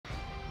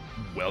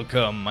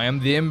Welcome, I am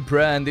the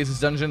Imperor and this is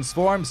Dungeons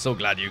 4. I'm so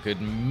glad you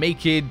could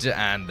make it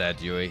and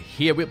that you're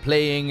here. We're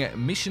playing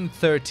Mission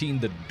 13,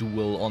 the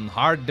Duel, on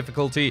hard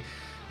difficulty,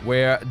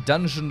 where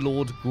Dungeon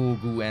Lord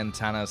Gorgu and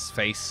Thanos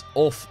face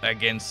off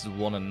against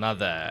one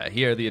another.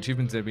 Here the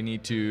achievements that we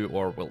need to,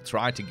 or will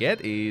try to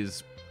get,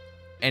 is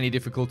any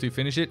difficulty,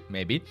 finish it,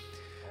 maybe.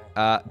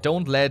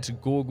 Don't let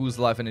Gorgu's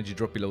life energy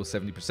drop below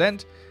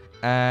 70%,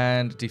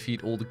 and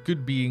defeat all the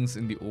good beings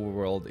in the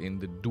overworld in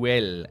the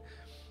Duel.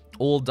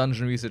 All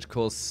dungeon research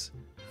costs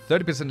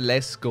 30%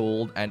 less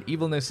gold, and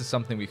evilness is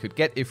something we could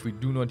get if we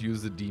do not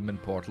use the demon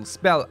portal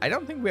spell. I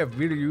don't think we have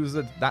really used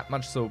it that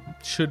much, so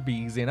it should be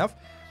easy enough.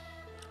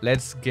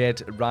 Let's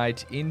get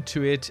right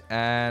into it,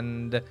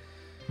 and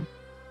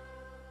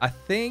I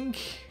think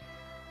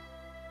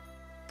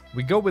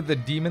we go with the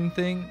demon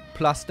thing.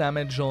 Plus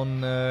damage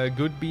on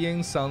good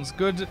beings sounds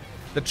good.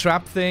 The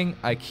trap thing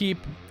I keep.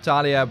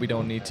 Talia, we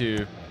don't need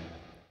to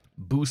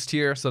boost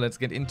here, so let's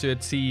get into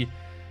it. See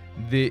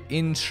the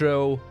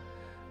intro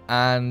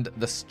and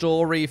the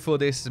story for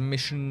this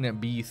mission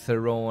be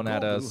thrown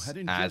at us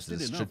as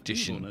is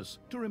tradition.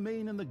 To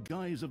remain in the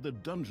guise of the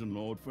Dungeon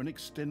Lord for an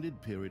extended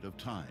period of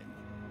time.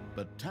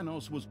 But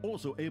Thanos was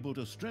also able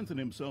to strengthen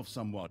himself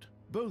somewhat.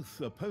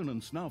 Both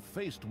opponents now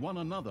faced one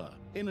another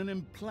in an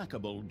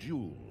implacable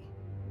duel.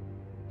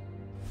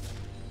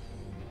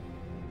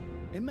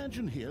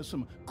 Imagine here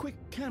some quick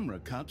camera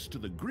cuts to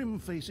the grim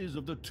faces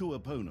of the two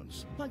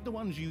opponents, like the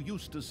ones you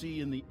used to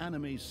see in the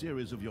anime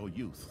series of your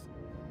youth.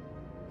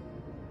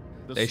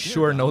 They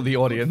sure know the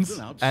audience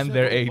and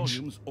their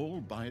age.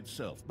 All by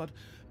itself, but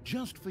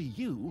just for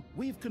you,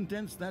 we've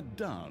condensed that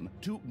down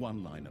to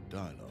one line of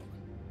dialogue.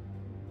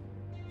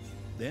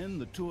 Then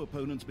the two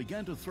opponents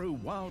began to throw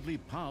wildly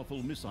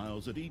powerful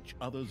missiles at each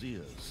other's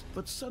ears.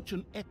 But such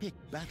an epic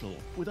battle,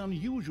 with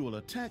unusual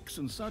attacks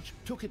and such,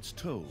 took its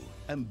toll,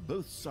 and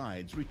both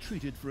sides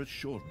retreated for a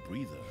short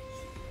breather.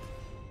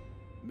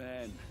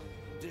 Men,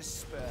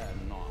 despair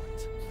not.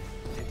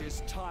 It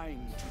is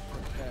time to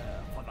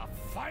prepare for the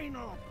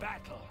final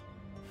battle.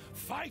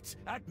 Fight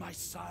at my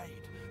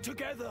side.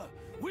 Together,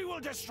 we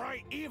will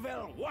destroy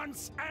evil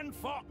once and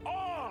for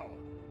all!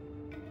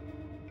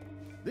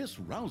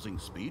 This rousing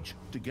speech,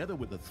 together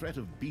with the threat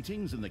of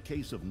beatings in the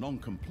case of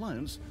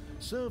non-compliance,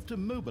 served to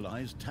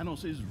mobilize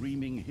Thanos'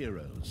 reaming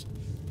heroes.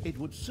 It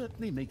would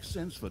certainly make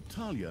sense for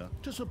Talia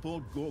to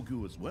support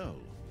Gorgu as well.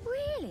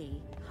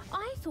 Really?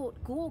 I thought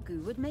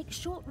Gorgu would make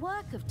short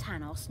work of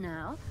Thanos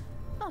now,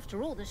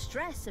 after all the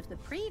stress of the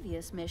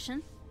previous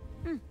mission.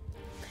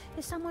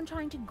 Is someone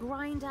trying to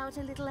grind out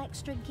a little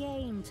extra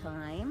game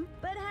time?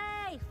 But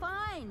hey,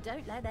 fine,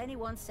 don't let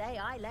anyone say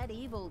I let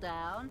evil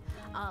down.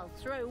 I'll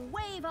throw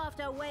wave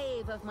after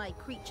wave of my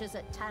creatures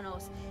at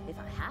Thanos if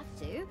I have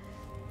to.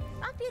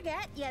 Up you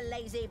get, you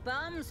lazy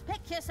bums.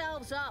 Pick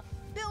yourselves up,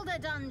 build a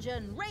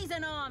dungeon, raise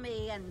an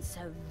army, and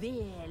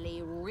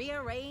severely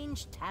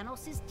rearrange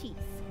Thanos' teeth.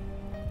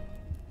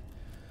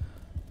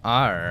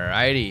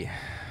 Alrighty.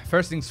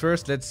 First things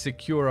first, let's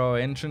secure our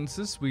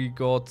entrances. We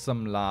got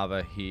some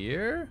lava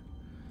here.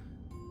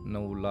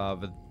 No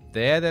lava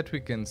there that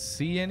we can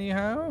see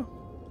anyhow.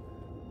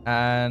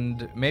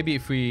 And maybe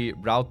if we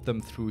route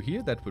them through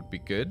here, that would be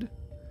good.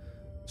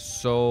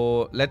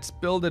 So let's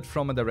build it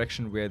from a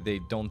direction where they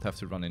don't have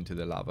to run into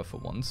the lava for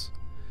once.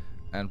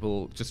 And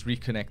we'll just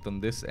reconnect on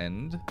this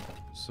end.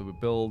 So we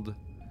build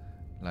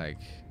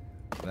like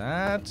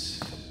that.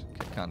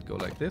 Okay, can't go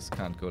like this,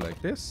 can't go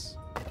like this.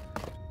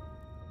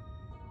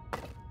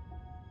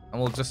 And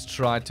we'll just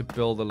try to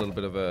build a little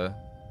bit of a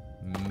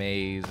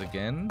maze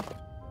again,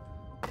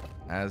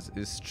 as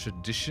is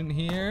tradition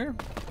here.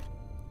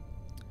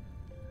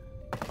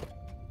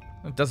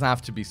 It doesn't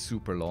have to be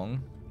super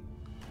long.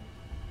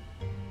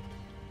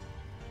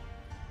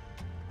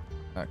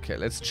 Okay,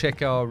 let's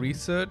check our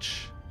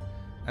research.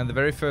 And the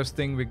very first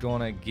thing we're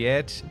gonna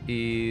get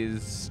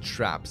is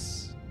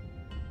traps.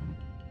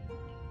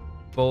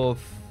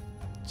 Both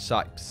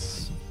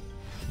types.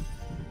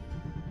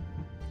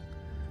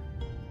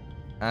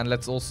 And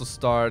let's also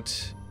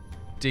start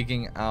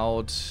digging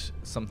out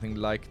something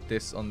like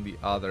this on the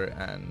other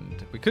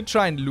end. We could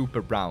try and loop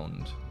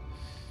around.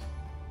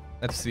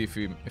 Let's see if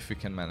we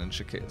can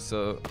manage. Okay,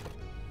 so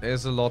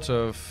there's a lot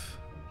of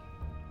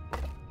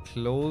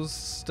closed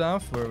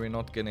stuff where we're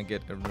not gonna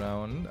get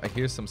around. I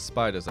hear some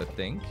spiders, I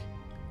think.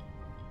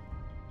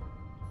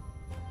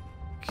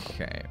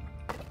 Okay.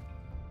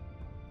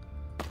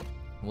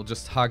 We'll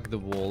just hug the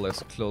wall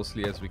as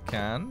closely as we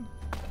can.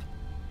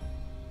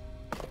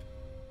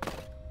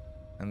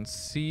 And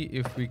see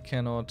if we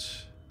cannot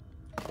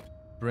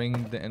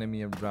bring the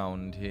enemy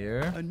around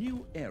here. A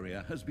new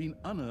area has been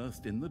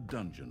unearthed in the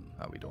dungeon.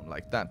 We don't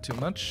like that too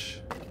much.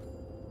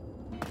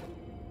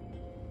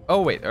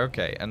 Oh, wait.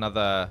 Okay,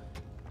 another...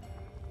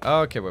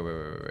 Okay,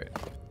 wait.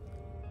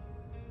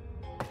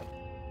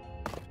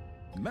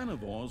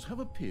 Manivores have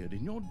appeared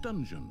in your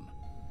dungeon.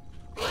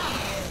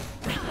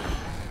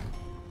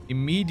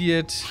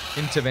 Immediate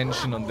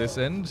intervention on this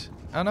end.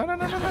 Oh, no.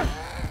 I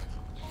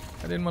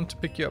didn't want to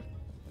pick you up.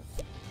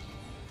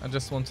 I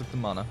just wanted the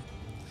mana.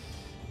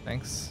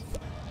 Thanks.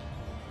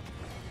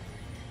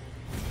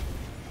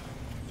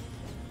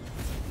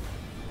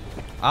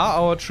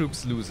 Are our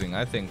troops losing?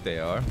 I think they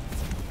are.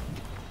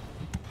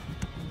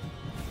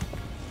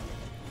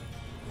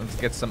 Let's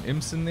get some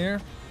imps in there.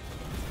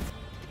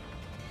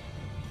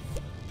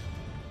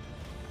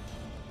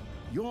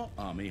 Your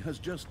army has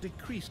just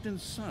decreased in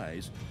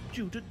size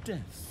due to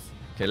deaths.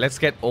 Okay, let's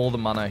get all the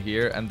mana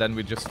here, and then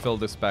we just fill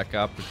this back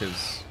up,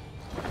 because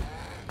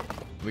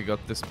we got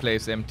this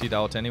place emptied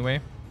out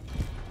anyway.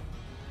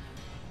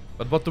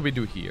 But what do we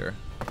do here?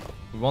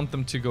 We want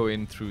them to go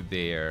in through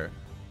there,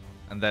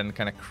 and then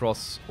kind of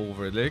cross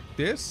over like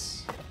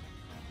this.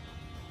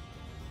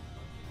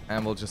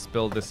 And we'll just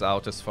build this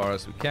out as far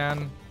as we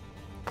can.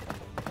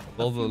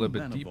 Build a little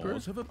bit deeper.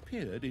 Have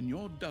appeared in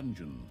your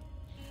dungeon.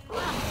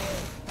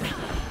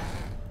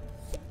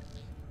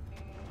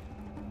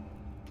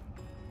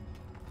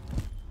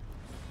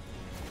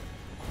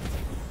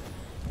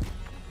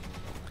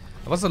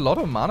 There was a lot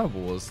of mana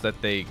balls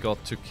that they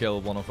got to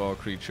kill one of our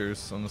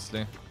creatures,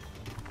 honestly.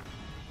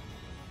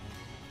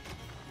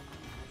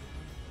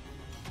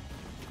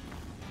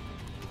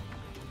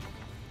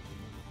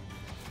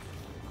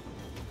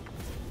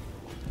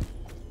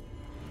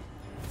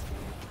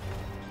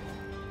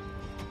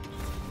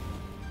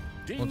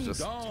 We'll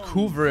just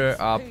hoover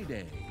up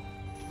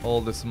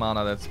all this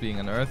mana that's being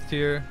unearthed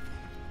here.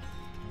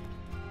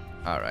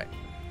 Alright.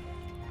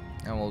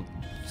 And we'll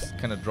just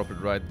kind of drop it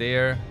right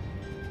there.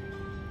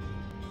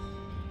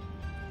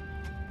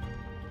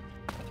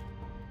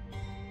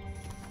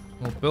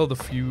 We'll build a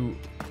few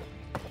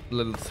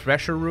little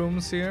thresher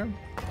rooms here.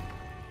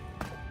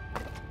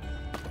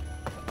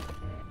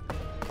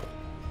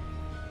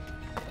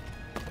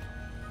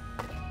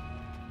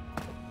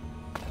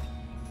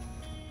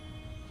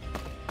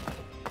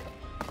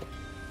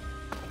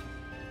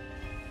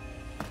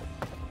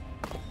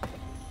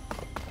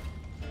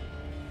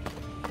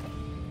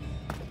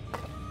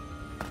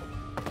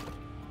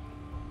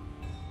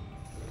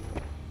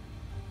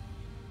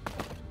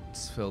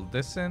 Let's fill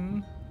this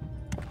in.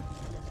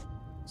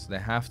 So they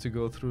have to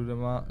go through the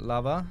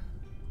lava.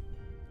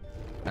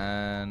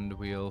 And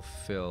we'll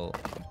fill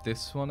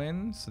this one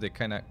in. So they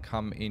kind of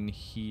come in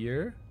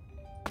here.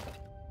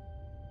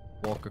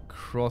 Walk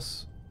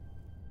across.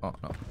 Oh,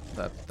 no.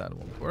 That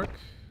won't work.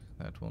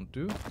 That won't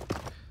do.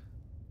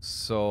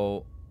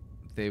 So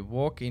they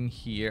walk in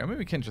here. I mean,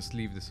 we can just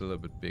leave this a little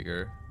bit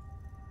bigger.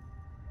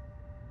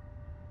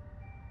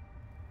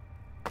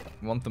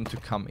 We want them to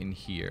come in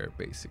here,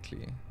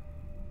 basically.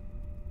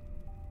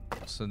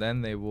 So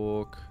then they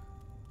walk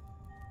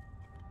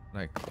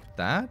like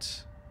that.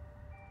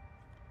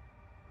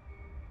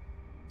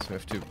 So we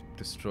have to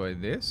destroy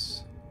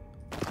this.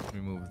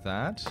 Remove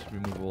that.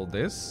 Remove all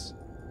this.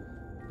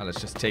 Now let's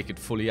just take it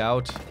fully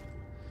out.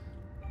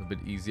 A bit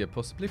easier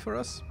possibly for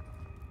us.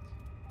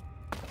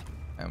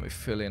 And we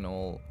fill in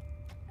all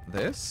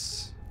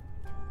this.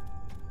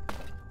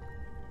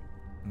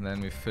 And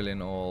then we fill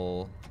in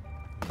all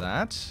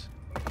that.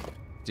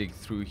 Dig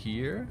through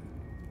here.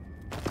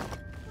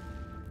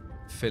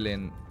 Fill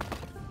in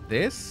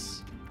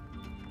this.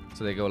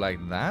 So they go like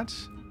that.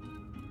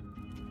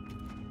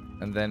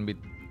 And then we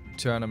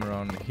turn them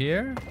around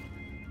here.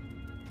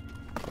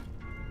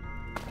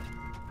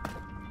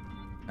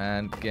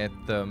 And get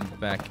them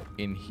back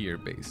in here,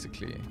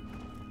 basically.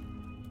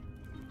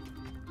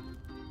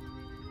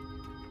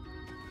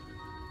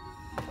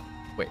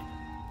 Wait.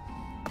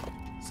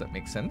 Does that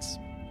make sense?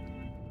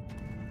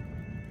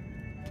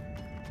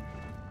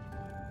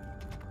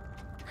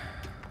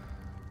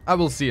 I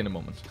will see in a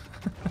moment.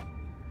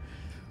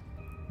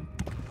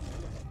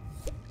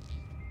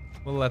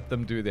 We'll let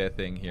them do their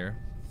thing here.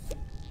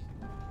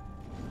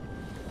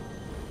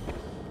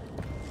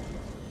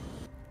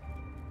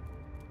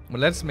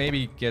 Well, let's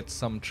maybe get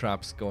some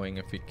traps going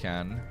if we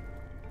can.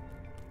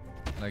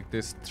 Like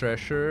this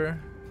treasure.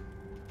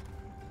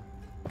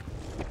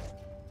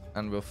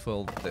 And we'll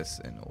fill this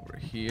in over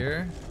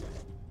here.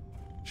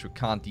 Which we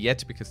can't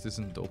yet because this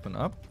isn't open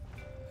up.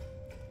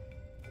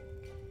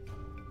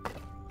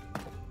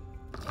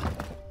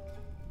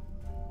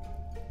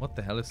 What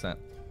the hell is that?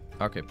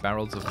 Okay,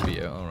 barrels of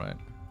beer, alright.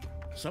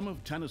 Some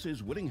of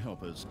Tanos's willing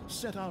helpers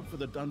set out for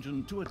the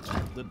dungeon to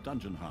attack the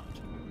dungeon heart.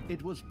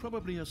 It was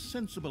probably a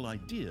sensible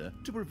idea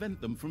to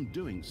prevent them from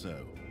doing so.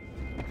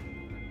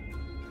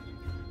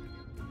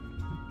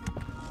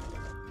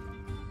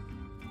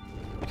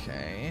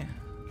 Okay.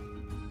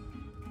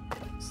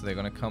 So they're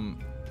gonna come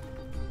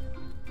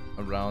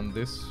around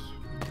this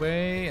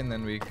way, and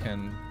then we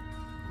can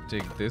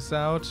dig this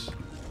out.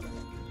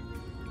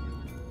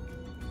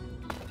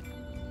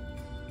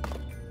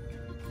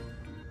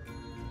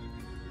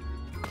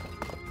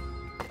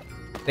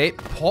 They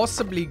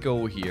possibly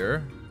go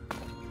here,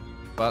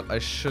 but I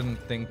shouldn't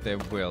think they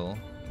will.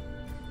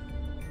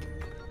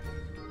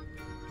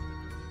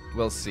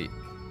 We'll see.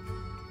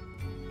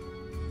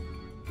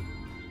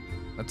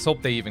 Let's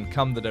hope they even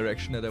come the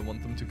direction that I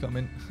want them to come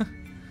in.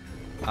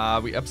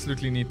 We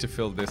absolutely need to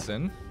fill this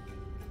in.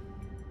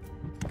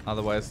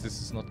 Otherwise, this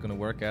is not going to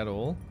work at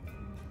all.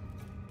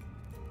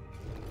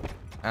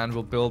 And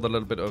we'll build a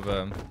little bit of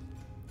a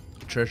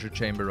treasure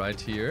chamber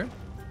right here.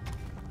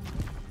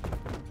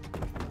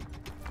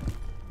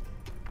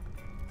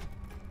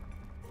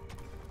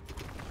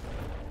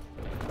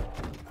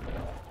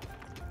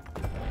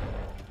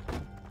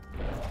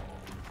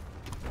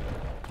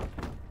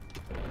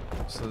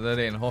 So that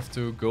ain't have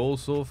to go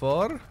so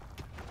far.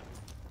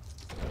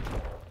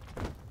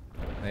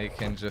 They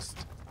can just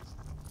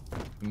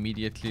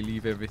immediately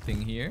leave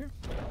everything here.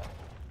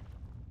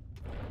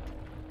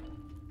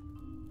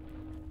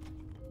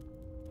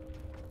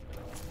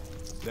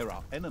 There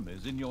are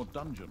enemies in your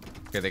dungeon.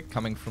 Okay, they're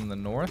coming from the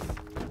north.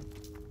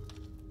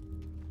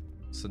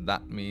 So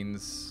that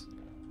means...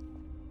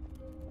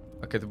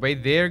 Okay, the way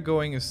they're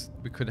going is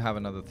we could have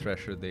another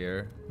thresher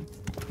there.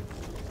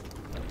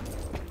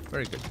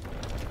 Very good.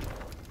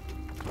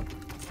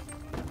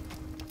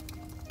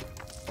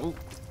 Oh.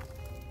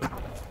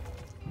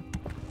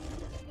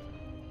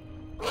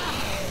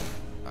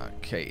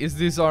 Okay, is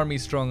this army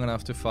strong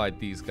enough to fight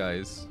these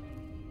guys?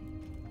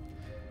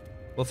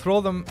 We'll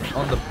throw them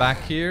on the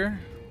back here.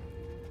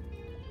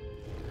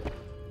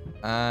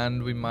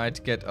 And we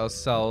might get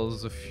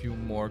ourselves a few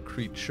more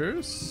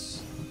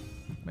creatures.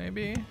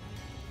 Maybe.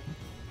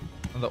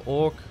 Another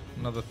orc,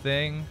 another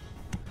thing.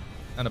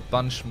 And a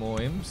bunch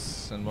more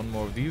imps. And one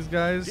more of these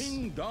guys.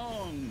 Ding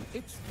dong,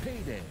 it's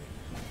payday.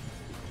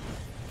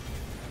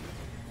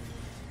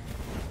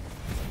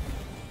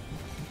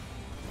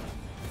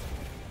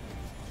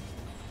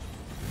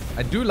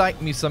 I do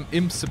like me some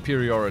imp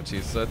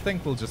superiority, so I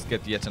think we'll just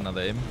get yet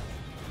another imp.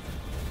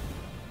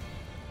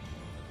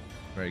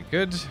 Very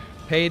good.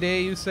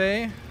 Payday, you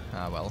say?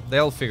 Ah, well,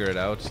 they'll figure it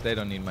out. They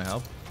don't need my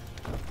help.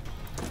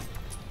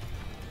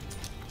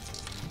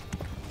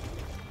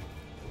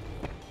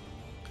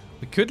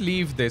 We could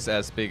leave this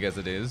as big as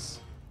it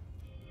is.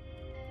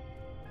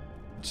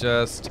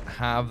 Just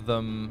have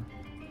them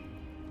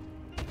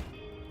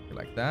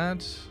like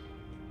that.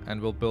 And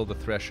we'll build a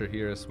thresher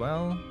here as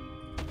well.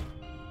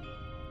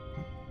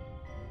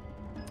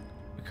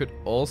 We could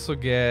also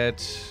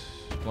get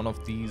one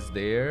of these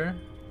there.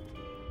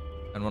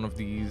 And one of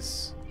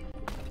these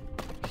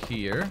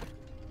here.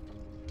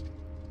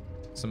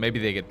 So maybe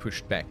they get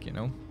pushed back, you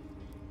know?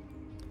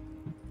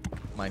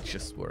 Might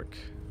just work.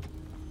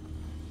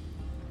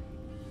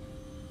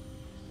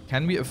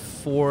 Can we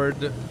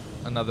afford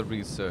another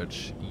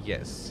research?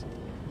 Yes.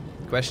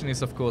 The question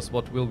is, of course,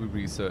 what will we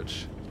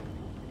research?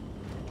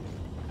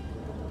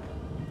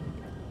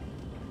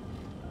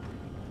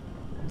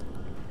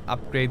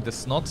 Upgrade the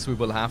snots, we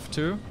will have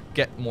to.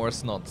 Get more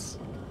snots.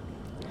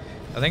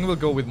 I think we'll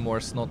go with more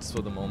snots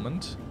for the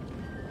moment.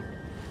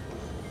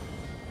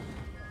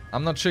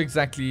 I'm not sure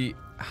exactly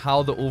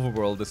how the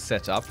overworld is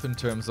set up in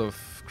terms of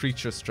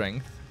creature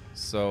strength,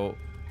 so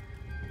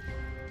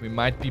we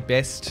might be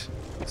best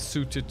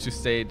suited to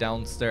stay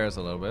downstairs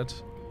a little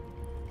bit.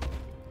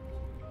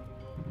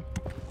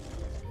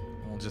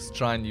 We'll just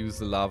try and use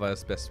the lava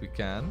as best we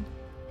can.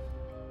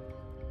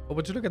 Oh,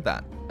 would you look at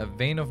that? A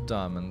vein of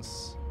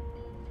diamonds.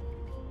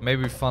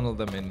 Maybe funnel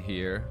them in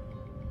here.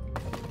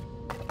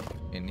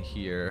 In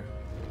here.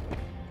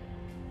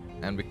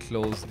 And we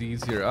close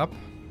these here up.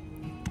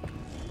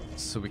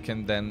 So we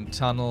can then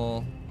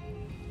tunnel.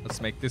 Let's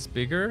make this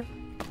bigger.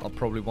 I'll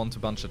probably want a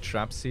bunch of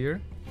traps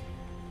here.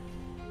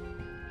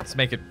 Let's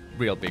make it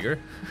real bigger.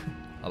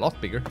 A lot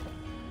bigger.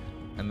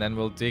 And then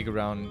we'll dig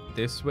around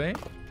this way.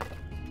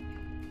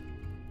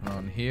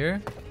 Around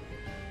here.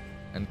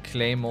 And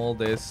claim all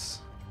this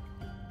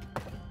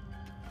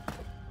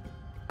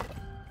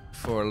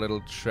for a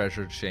little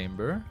treasure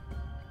chamber.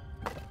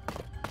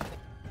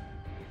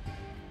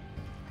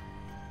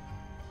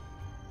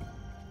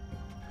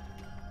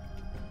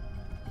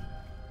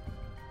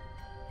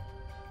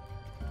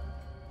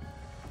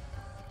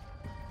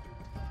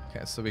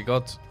 Okay, so we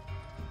got...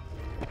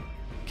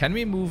 Can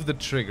we move the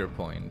trigger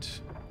point?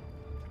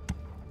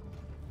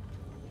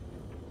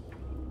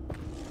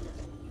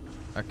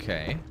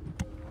 Okay.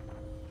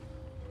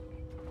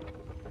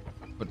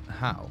 But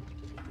how?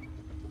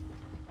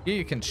 Here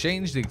you can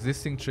change the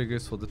existing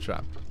triggers for the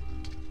trap.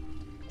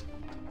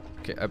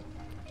 Okay,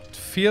 it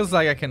feels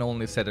like I can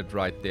only set it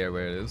right there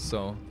where it is,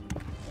 so...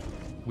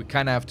 We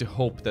kind of have to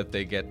hope that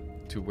they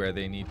get to where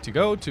they need to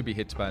go to be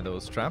hit by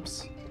those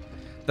traps.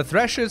 The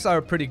threshers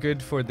are pretty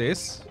good for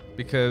this,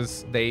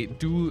 because they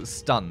do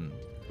stun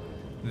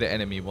the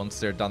enemy once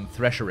they're done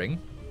threshering.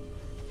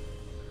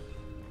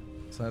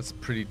 So that's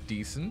pretty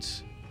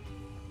decent.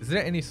 Is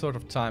there any sort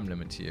of time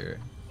limit here?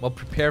 Well,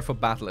 prepare for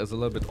battle is a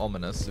little bit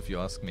ominous, if you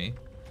ask me.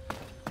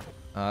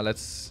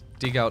 Let's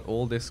dig out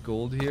all this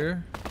gold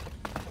here.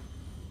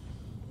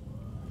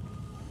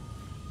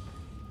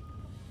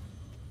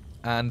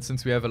 And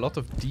since we have a lot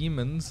of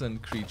demons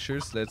and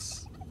creatures,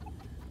 let's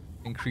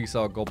increase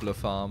our gobbler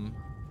farm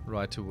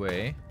right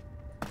away.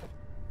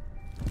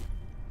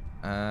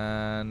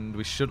 And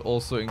we should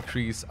also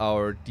increase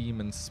our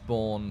demon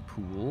spawn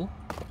pool,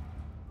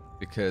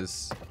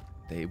 because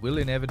they will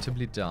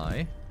inevitably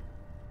die.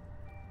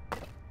 We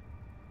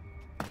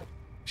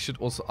should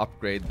also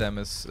upgrade them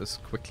as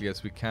quickly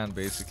as we can,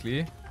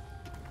 basically.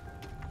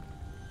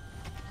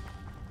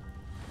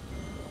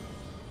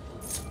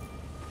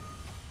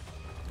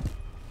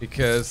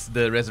 Because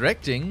the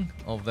resurrecting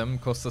of them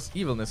costs us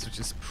evilness, which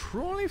is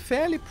probably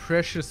fairly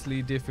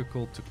preciously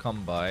difficult to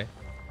come by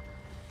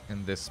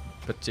in this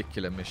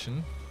particular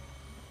mission.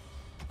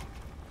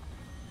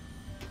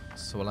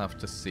 So we'll have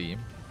to see.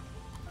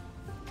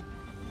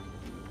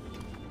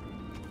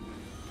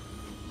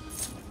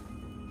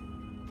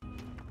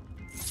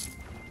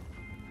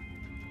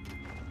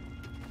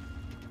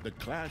 The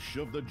clash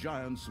of the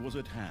giants was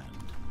at hand.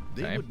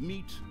 They Okay. would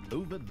meet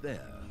over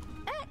there.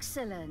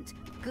 Excellent.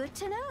 Good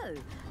to know.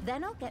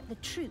 Then I'll get the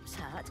troops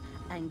hurt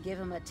and give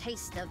them a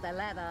taste of the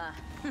leather.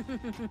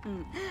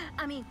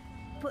 I mean,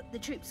 put the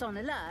troops on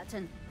alert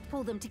and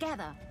pull them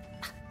together.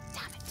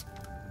 Damn it.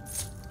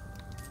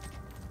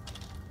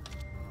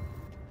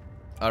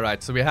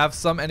 Alright, so we have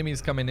some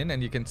enemies coming in,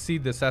 and you can see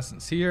the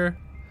assassins here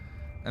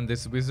and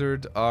this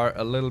wizard are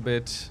a little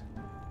bit...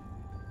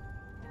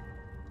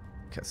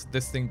 Okay, so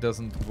this thing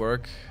doesn't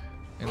work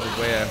in the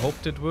way I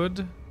hoped it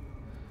would.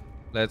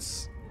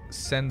 Let's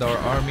send our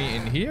army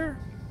in here.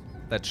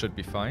 That should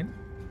be fine.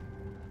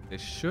 They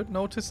should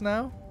notice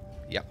now.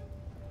 Yep.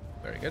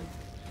 Very good.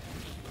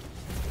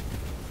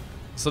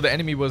 So the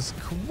enemy was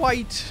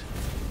quite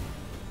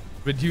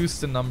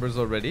reduced in numbers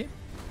already.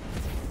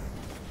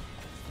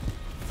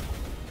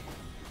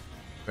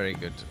 Very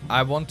good.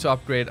 I want to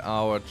upgrade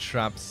our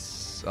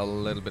traps a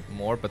little bit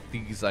more, but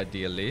these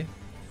ideally.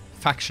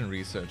 Faction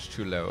research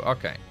too low.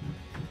 Okay.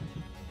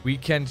 We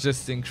can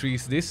just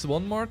increase this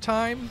one more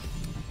time,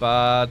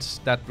 but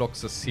that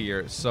blocks us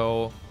here.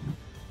 So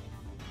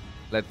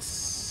let's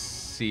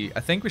see.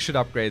 I think we should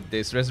upgrade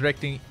this.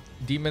 Resurrecting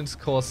demons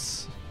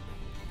costs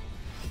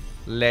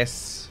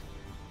less.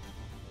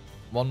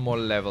 One more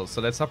level. So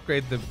let's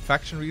upgrade the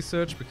faction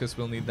research because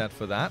we'll need that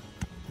for that.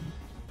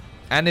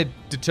 And it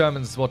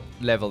determines what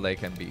level they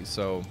can be.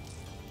 So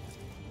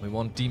we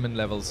want demon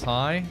levels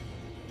high.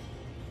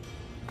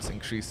 Let's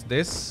increase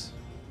this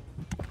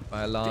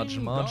by a large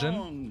Ding margin.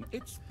 dong,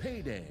 it's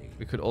payday.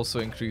 We could also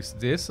increase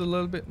this a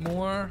little bit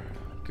more.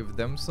 Give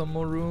them some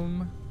more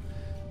room.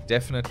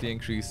 Definitely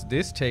increase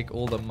this. Take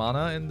all the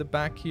mana in the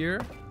back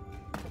here.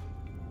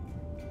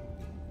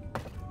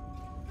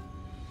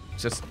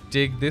 Just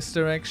dig this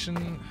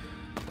direction.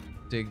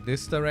 Dig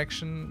this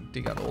direction.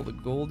 Dig out all the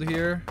gold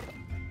here.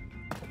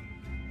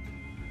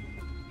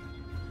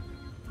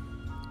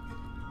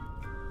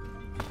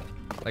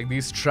 Like,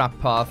 these trap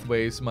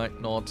pathways might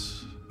not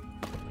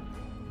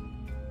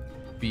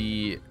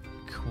be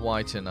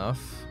quite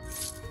enough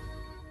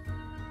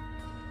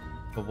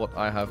for what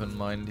I have in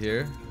mind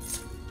here.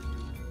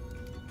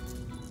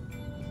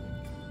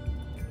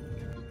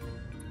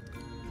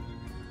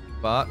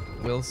 But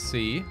we'll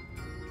see.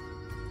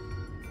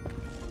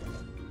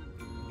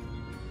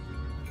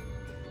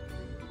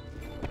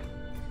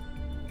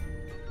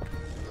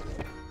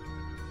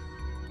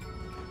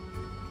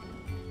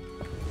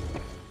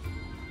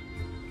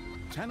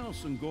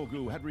 Thanos and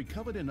Gorgu had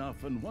recovered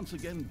enough and once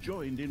again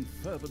joined in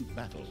fervent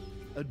battle.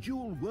 A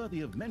duel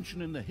worthy of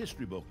mention in the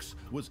history books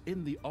was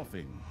in the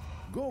offing.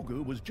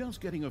 Gorgu was just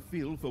getting a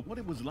feel for what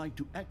it was like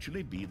to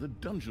actually be the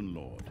Dungeon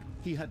Lord.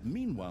 He had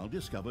meanwhile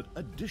discovered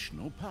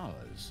additional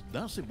powers.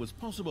 Thus, it was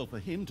possible for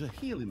him to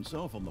heal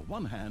himself on the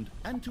one hand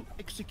and to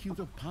execute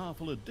a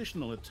powerful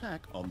additional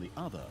attack on the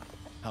other.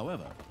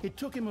 However, it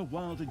took him a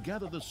while to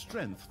gather the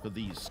strength for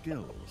these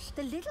skills.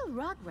 The little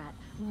rugrat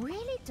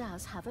really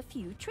does have a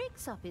few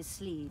tricks up his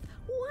sleeve.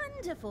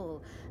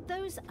 Wonderful!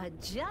 Those are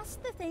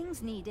just the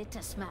things needed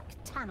to smack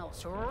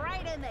Thanos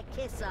right in the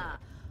kisser.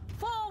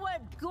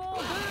 Forward,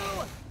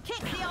 Gorgu! Kick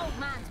the old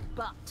man's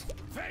butt!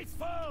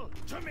 Faithful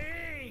to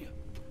me!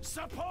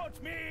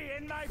 Support me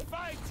in my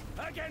fight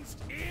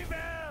against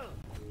evil!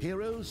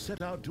 Heroes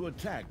set out to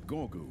attack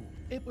Gorgu.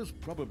 It was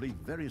probably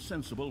very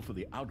sensible for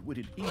the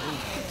outwitted evil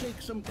to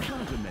take some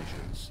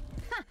countermeasures.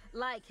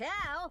 Like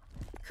hell!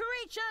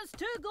 Creatures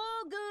to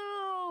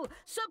Gorgu!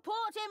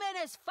 Support him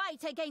in his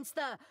fight against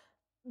the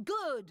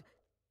good,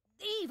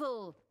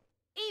 evil,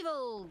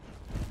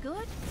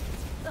 good?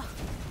 Ugh,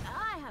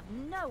 I have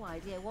no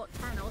idea what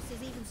Thanos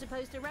is even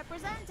supposed to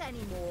represent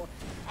anymore.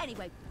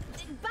 Anyway,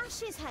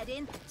 bash his head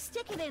in,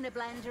 stick it in a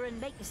blender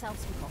and make yourself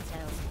some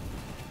cocktails.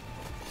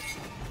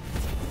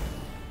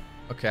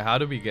 Okay, how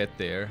do we get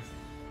there?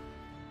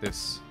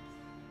 This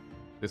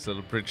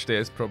little bridge there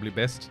is probably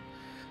best.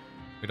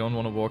 We don't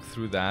want to walk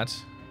through that.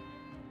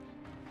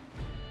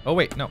 Oh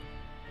wait, no.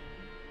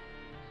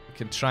 We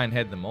can try and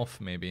head them off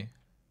maybe.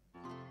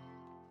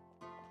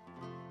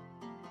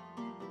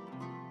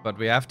 But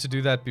we have to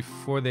do that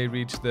before they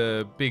reach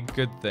the big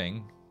good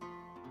thing.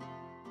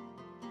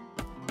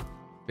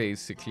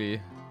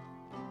 Basically.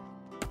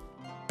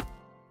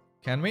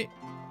 Can we?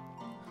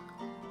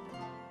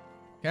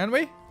 Can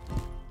we?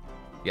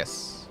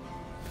 Yes.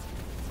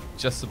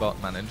 Just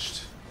about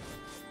managed.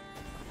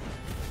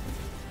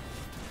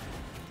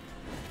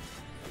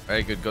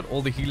 Very good. Got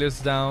all the healers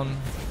down.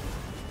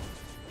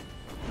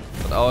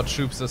 But our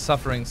troops are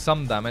suffering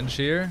some damage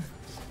here.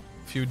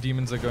 A few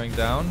demons are going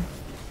down.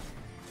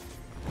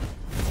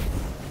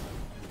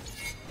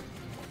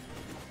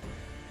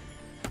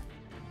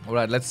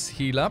 Alright, let's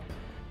heal up.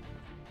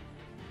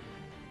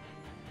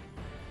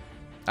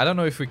 I don't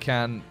know if we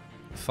can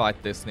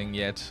fight this thing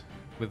yet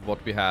with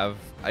what we have.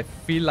 I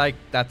feel like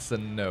that's a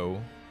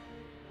no.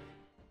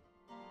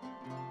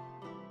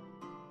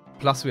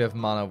 Plus we have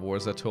mana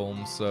wars at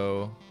home,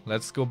 so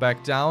let's go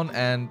back down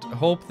and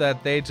hope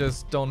that they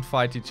just don't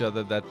fight each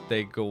other, that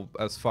they go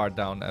as far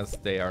down as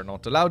they are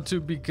not allowed to,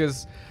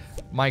 because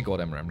my god,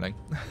 I'm rambling.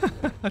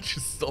 I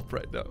should stop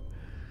right now.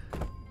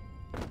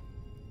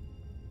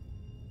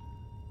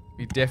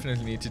 We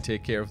definitely need to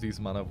take care of these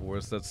mana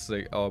wars. That's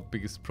like our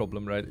biggest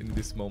problem right in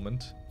this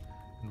moment.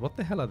 And what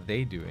the hell are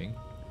they doing?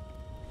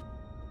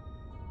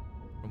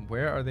 From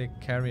where are they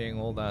carrying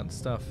all that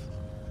stuff?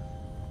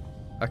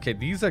 Okay,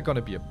 these are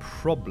gonna be a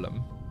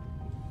problem.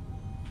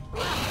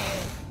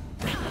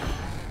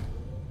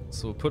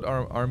 So we'll put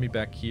our army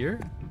back here.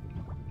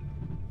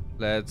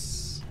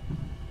 Let's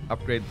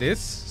upgrade this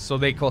so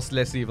they cost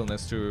less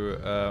evilness to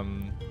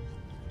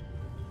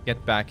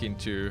get back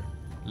into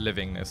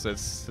livingness.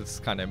 It's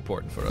kind of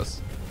important for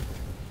us.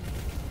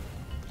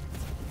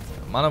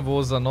 Mana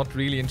wars are not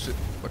really interested.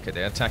 Okay,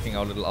 they're attacking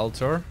our little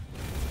altar.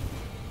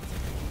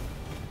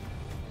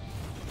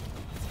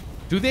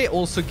 Do they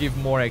also give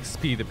more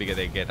XP the bigger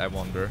they get, I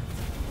wonder?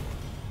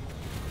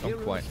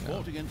 Don't quite know.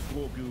 Fought against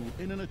Gorgu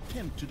in an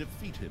attempt to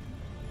defeat him.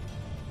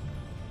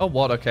 Oh,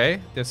 what? Okay,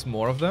 there's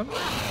more of them.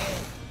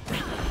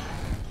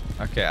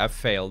 Okay, I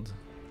failed.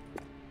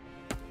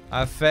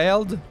 I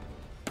failed.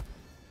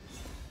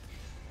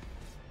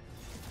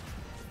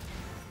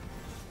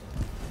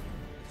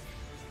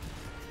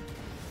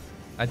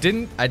 I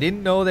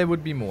didn't know there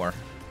would be more.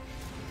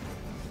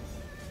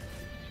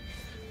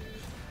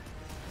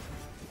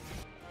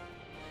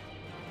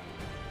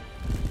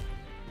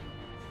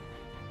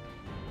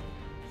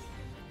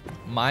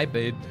 My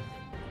bad.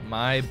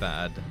 My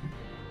bad.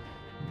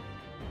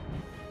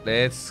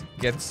 Let's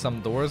get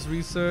some doors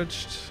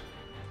researched.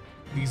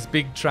 These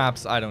big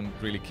traps I don't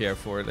really care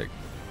for. Like,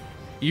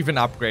 even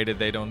upgraded,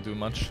 they don't do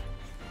much.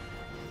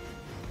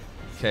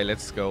 Okay,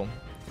 let's go.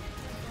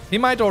 He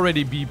might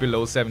already be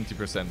below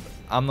 70%.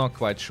 I'm not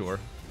quite sure.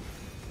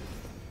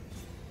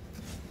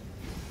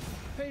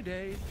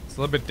 Payday. It's a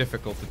little bit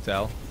difficult to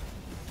tell.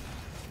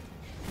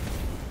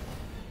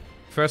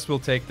 First, we'll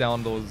take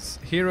down those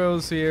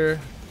heroes here.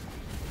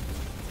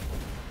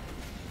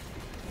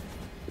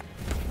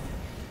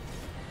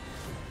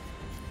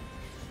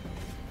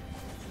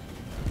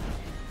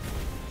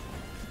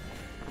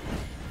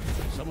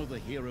 Some of the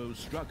heroes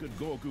struck at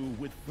Gorgu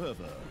with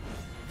fervor.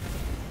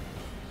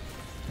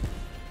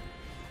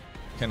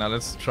 Okay, now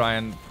let's try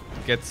and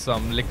get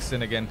some licks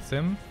in against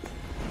him.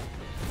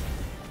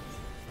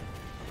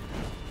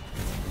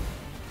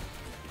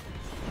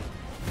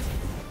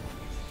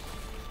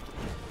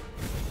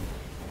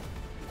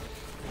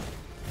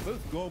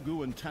 Both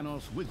Gorgu and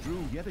Tanos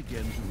withdrew yet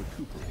again to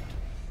recuperate.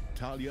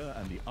 Talia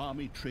and the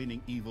army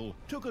training evil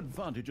took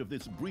advantage of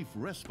this brief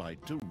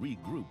respite to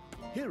regroup.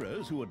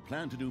 Heroes who had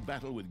planned to do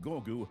battle with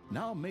Gorgu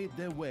now made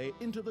their way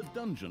into the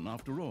dungeon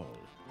after all.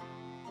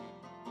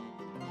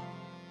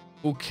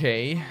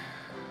 Okay.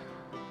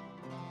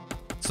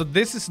 So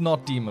this is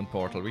not Demon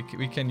Portal.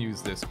 We can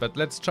use this, but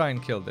let's try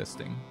and kill this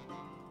thing.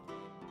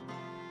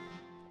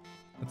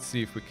 Let's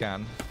see if we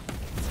can.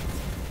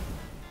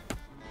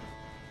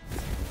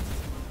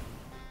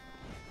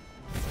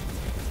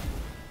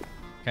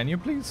 Can you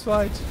please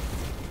fight?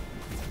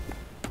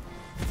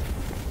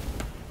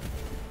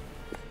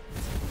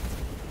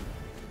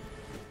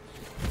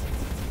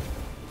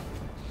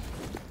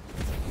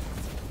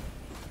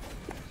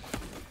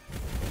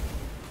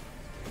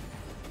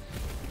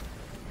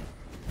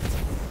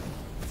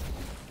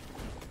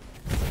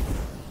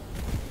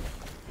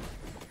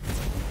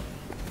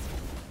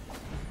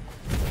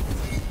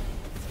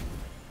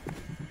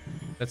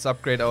 Let's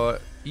upgrade our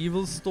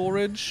evil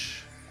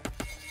storage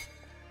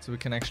so we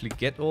can actually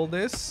get all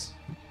this,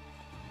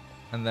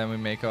 and then we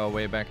make our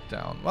way back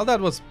down. Well,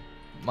 that was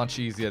much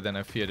easier than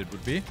I feared it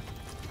would be.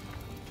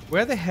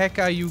 Where the heck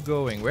are you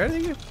going? Where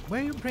are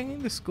you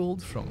bringing this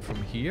gold from?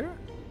 From here?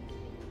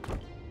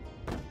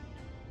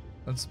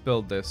 Let's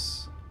build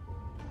this.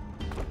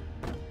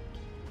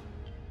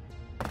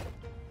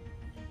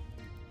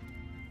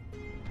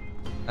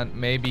 And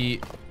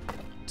maybe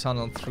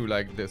tunnel through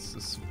like this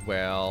as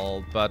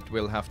well, but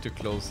we'll have to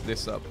close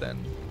this up then,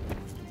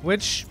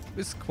 which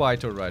is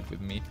quite alright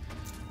with me.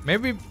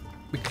 Maybe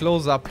we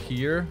close up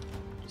here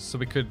so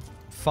we could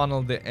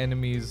funnel the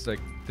enemies like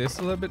this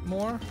a little bit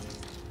more,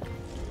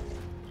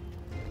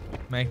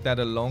 make that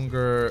a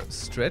longer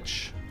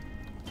stretch.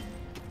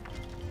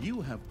 You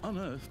have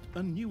unearthed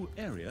a new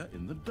area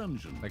in the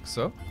dungeon. Like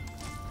so.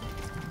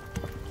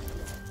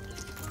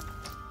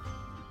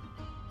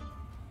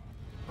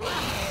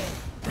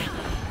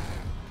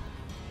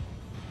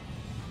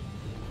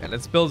 Yeah,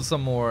 let's build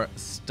some more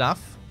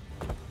stuff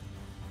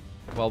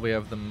while we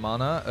have the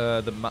mana,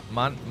 the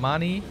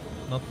money,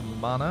 not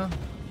mana.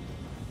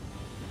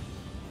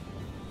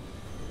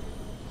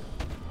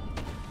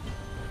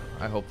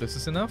 I hope this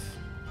is enough.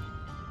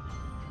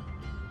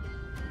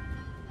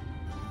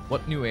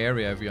 What new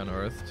area have you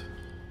unearthed?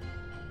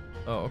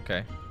 Oh,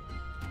 okay.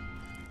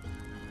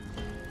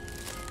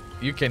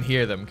 You can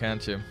hear them,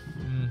 can't you?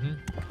 Mm-hmm.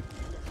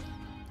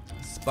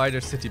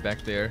 Spider City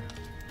back there.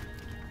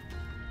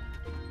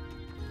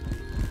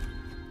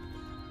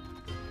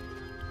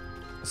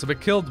 So we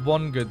killed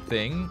one good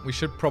thing. We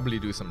should probably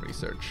do some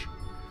research.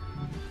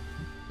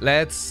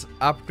 Let's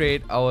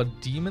upgrade our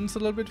demons a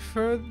little bit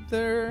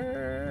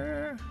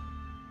further.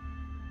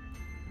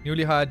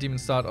 Newly hired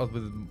demons start out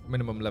with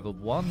minimum level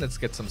 1. Let's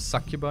get some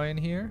succubi in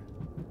here.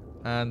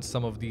 And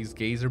some of these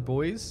gazer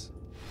boys.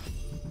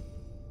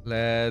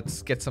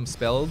 Let's get some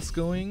spells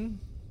going.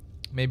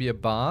 Maybe a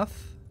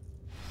bath.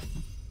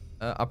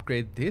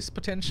 Upgrade this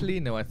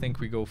potentially. No, I think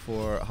we go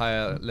for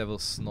higher level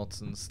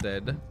snots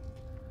instead.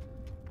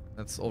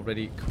 That's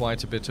already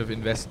quite a bit of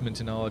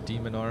investment in our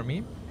demon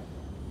army.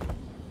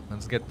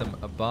 Let's get them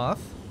a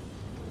bath.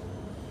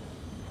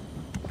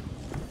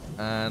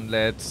 And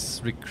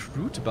let's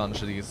recruit a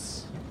bunch of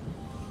these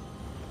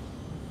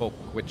folk,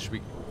 which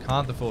we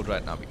can't afford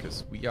right now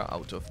because we are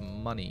out of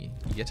money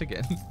yet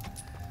again.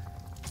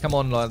 Come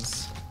on,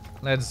 lads.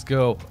 Let's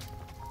go.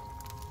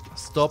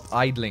 Stop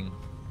idling.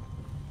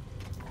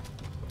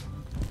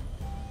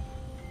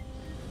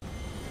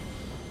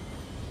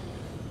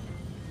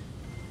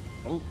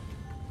 Oh.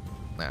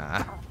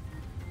 Nah.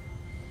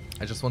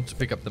 I just want to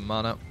pick up the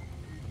mana,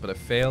 but I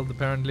failed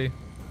apparently.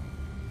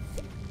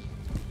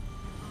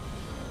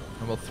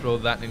 And we'll throw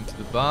that into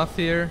the bath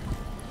here.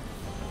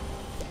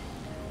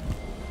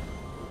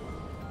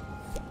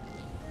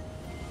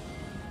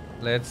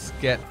 Let's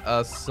get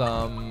us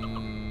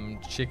some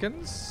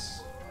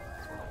chickens.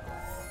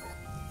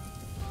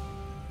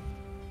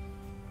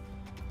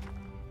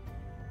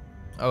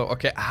 Oh,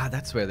 okay. Ah,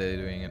 that's where they're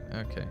doing it.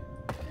 Okay.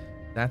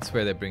 That's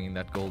where they're bringing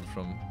that gold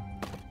from.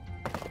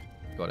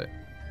 Got it.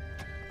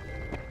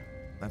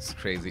 That's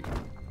crazy.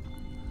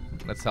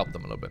 Let's help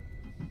them a little bit.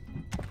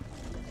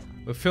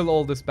 We'll fill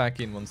all this back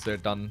in once they're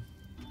done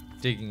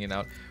digging it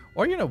out.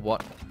 Or you know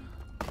what?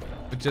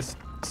 We just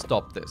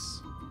stop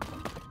this.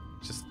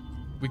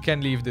 We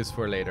can leave this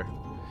for later.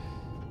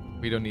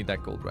 We don't need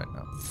that gold right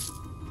now.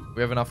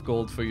 We have enough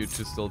gold for you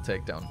to still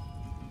take down.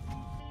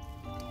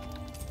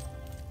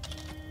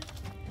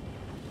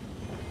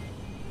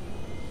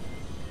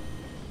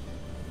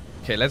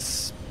 Okay,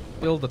 let's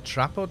build a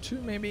trap or two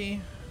maybe.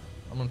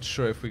 I'm not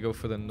sure if we go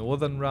for the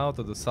northern route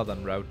or the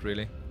southern route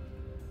really.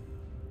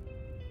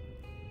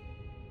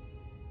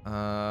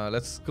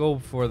 Let's go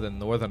for the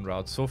northern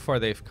route. So far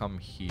they've come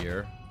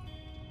here.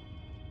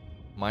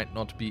 Might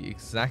not be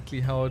exactly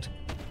how it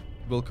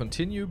will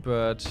continue,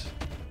 but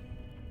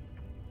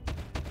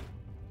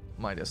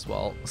might as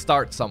well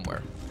start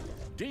somewhere.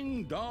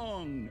 Ding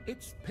dong,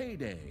 it's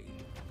payday.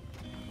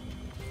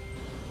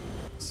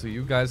 So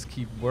you guys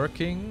keep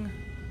working.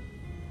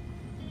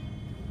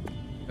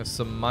 Have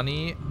some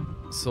money.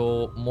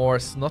 So more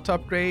snot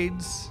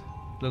upgrades.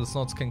 Little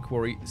snots can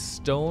quarry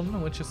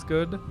stone, which is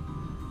good.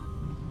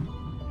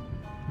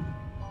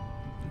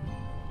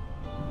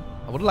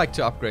 I would like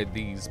to upgrade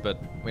these, but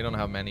we don't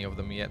have many of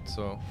them yet,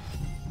 so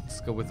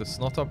let's go with the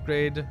snot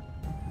upgrade.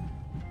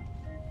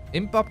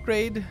 Imp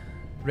upgrade.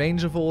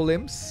 Range of all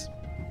imps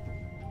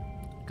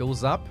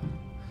goes up.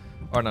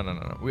 Or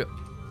no.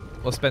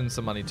 We'll spend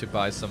some money to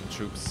buy some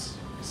troops.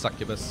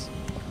 Succubus.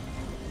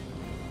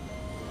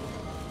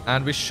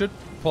 And we should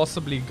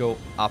possibly go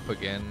up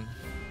again.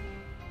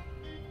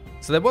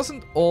 So there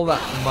wasn't all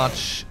that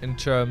much in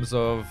terms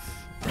of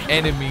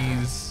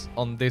enemies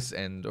on this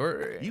end,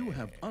 or You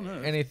have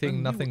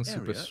anything, nothing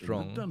super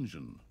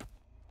strong.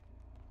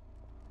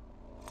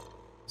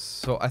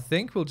 So I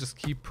think we'll just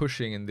keep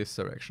pushing in this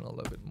direction a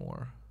little bit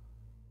more.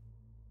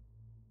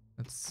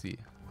 Let's see.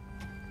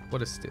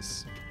 What is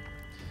this?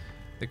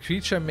 The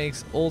creature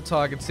makes all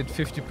targets hit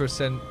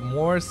 50%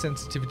 more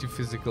sensitivity to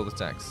physical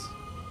attacks.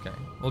 Okay,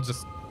 we'll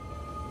just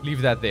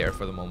leave that there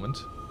for the moment.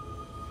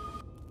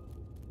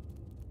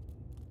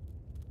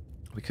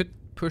 We could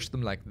push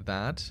them like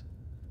that.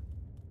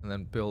 And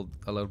then build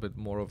a little bit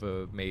more of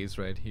a maze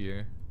right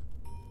here.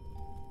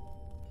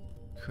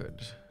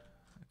 Could.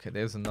 Okay,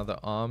 there's another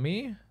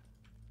army.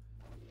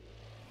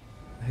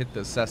 Hit the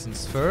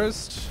assassins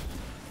first.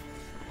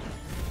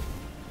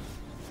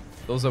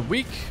 Those are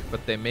weak,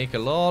 but they make a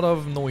lot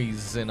of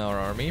noise in our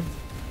army.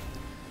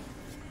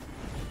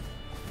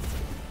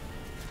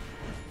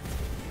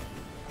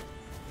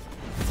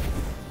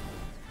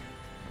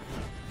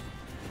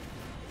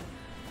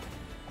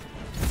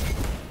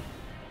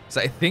 So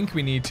I think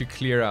we need to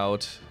clear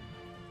out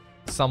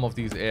some of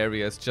these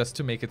areas just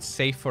to make it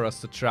safe for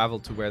us to travel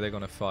to where they're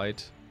gonna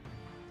fight.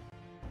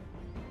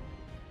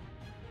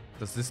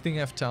 Does this thing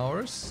have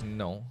towers?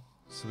 No.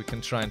 So we can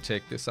try and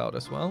take this out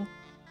as well.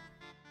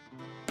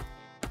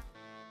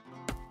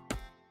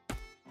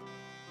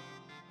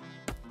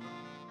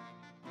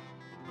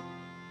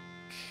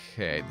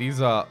 Okay, these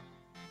are...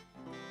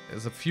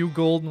 There's a few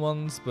golden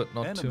ones, but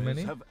not too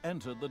many. Have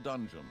entered the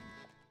dungeon.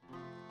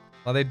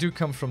 Well, they do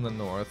come from the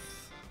north.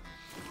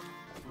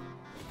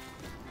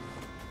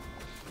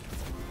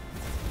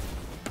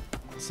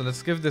 So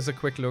let's give this a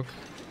quick look.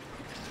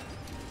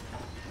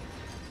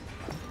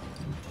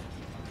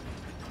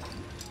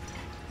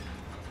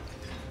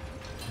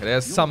 Okay,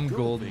 there's some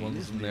gold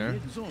ones in there.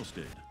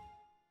 Exhausted.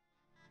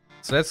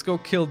 So let's go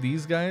kill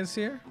these guys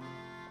here.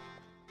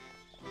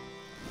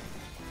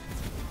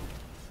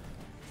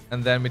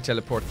 And then we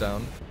teleport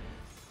down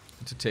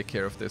to take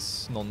care of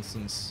this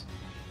nonsense.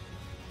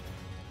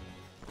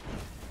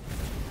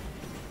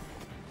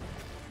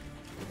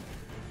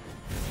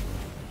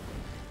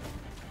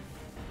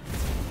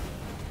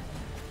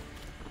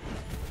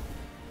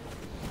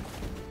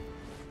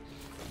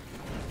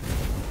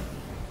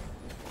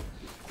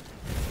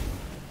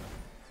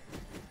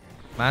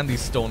 Man,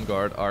 these Stone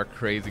Guard are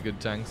crazy good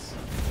tanks.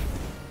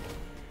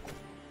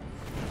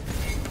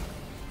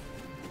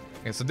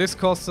 Okay, so this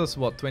costs us,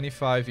 what,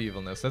 25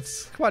 evilness.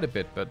 That's quite a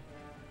bit, but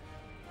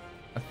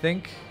I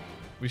think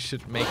we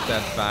should make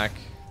that back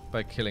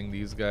by killing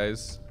these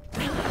guys.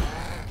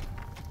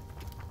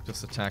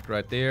 Just attack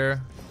right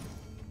there.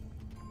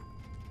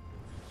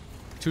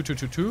 2, 2,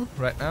 2, 2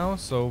 right now,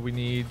 so we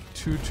need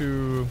 2,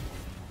 2,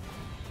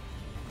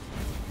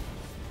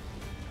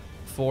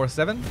 4,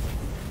 7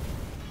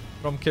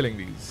 from killing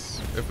these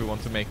if we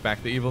want to make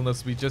back the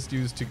evilness we just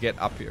used to get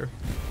up here.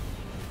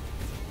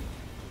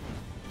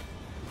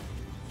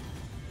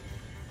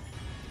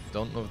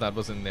 Don't know if that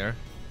was in there.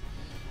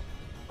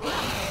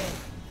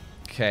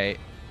 Okay.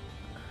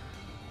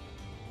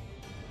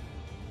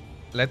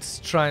 Let's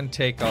try and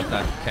take out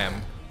that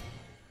camp.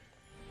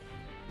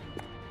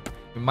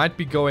 We might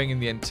be going in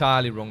the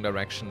entirely wrong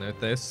direction with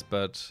this,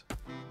 but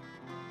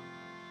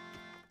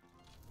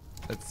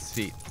let's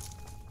see.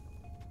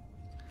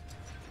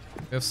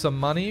 We have some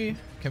money.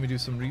 Can we do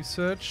some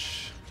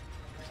research?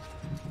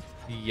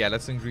 Yeah,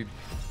 let's increase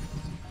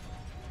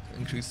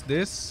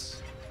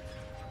this.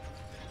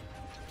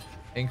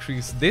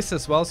 Increase this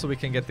as well so we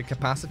can get the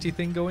capacity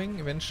thing going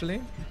eventually.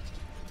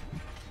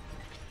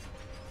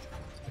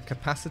 A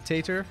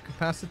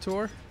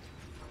capacitor.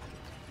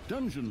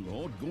 Dungeon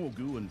Lord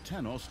Gorgu and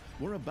Tanos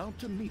were about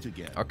to meet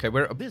again. Okay,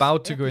 we're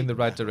about to go in the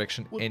right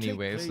direction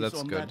anyway, so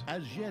that's good. That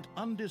as yet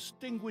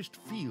undistinguished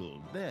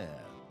field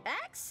there.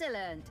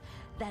 Excellent!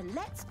 Then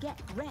let's get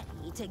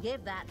ready to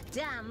give that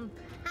damn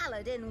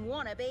paladin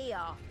wannabe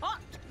a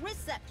hot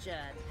reception.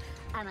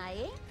 And I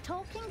ain't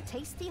talking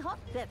tasty hot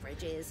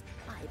beverages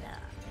either.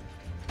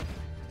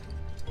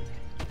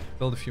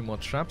 Build a few more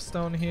traps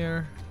down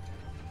here.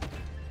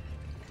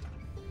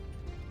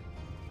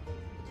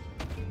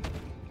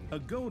 A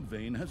gold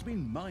vein has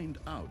been mined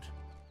out.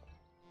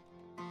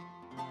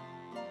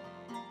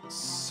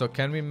 So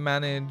can we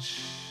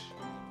manage...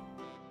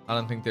 I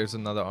don't think there's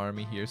another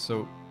army here,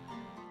 so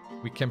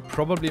we can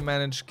probably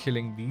manage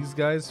killing these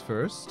guys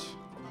first.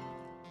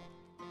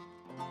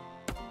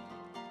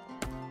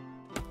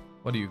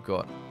 What do you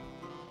got?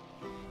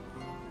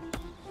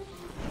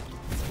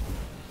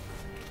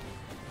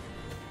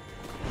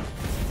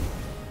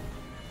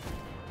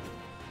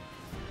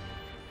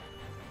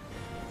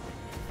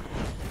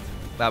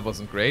 That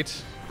wasn't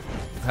great.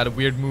 Had a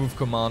weird move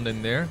command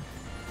in there.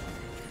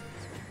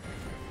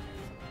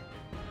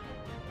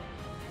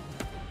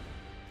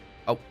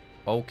 Oh,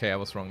 okay, I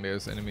was wrong.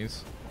 There's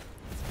enemies.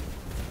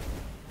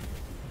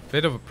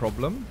 Bit of a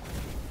problem.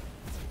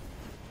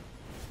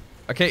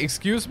 Okay,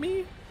 excuse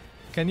me?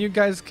 Can you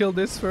guys kill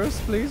this first,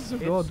 please? Oh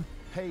god.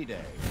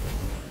 Payday.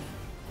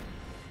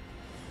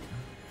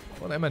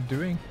 What am I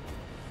doing?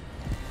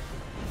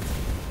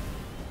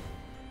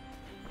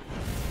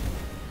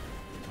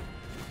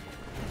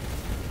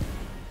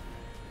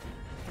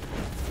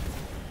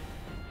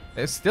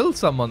 There's still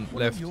someone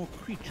One left. of your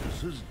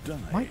creatures has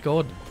died. My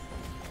god.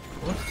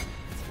 What?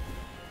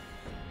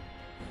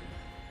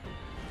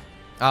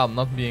 Ah, I'm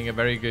not being a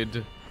very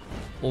good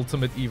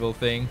ultimate evil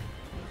thing.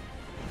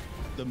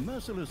 The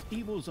merciless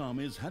evil's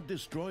armies had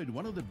destroyed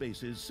one of the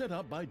bases set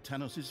up by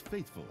Tanos'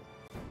 faithful.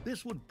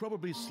 This would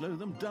probably slow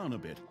them down a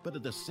bit, but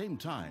at the same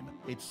time,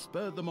 it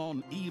spurred them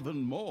on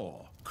even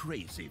more.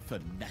 Crazy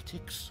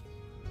fanatics.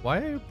 Why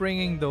are you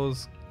bringing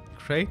those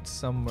crates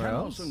somewhere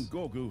else? Tanos and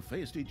Gorgu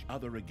faced each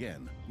other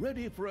again,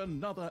 ready for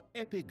another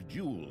epic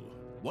duel.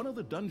 One of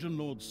the Dungeon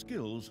Lord's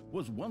skills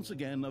was once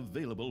again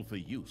available for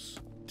use.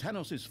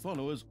 Tanos'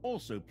 followers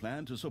also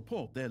planned to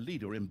support their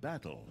leader in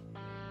battle.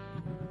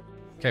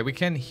 Okay, we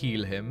can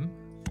heal him.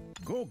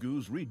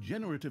 Gorgu's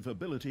regenerative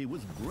ability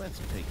was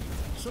breathtaking.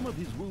 Some of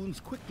his wounds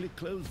quickly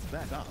closed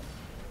back up.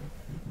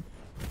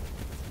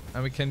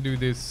 And we can do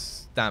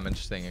this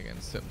damage thing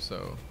against him,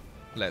 so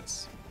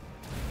let's.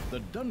 The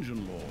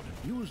Dungeon Lord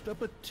used a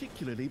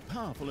particularly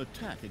powerful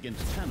attack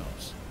against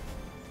Tanos.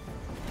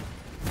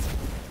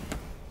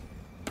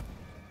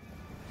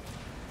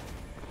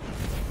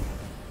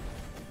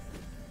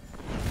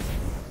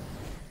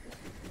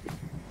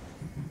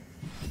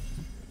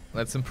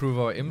 Let's improve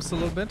our imps a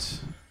little bit.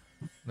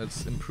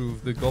 Let's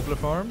improve the Gobbler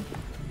farm.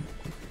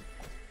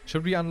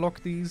 Should we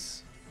unlock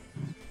these?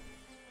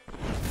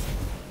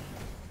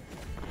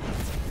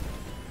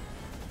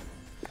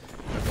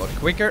 I got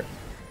quicker.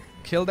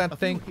 Kill that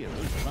thing. A few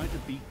heroes tried to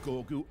beat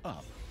Gorgu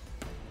up.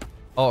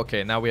 Oh,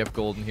 okay, now we have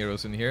golden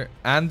heroes in here.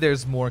 And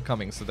there's more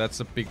coming, so that's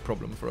a big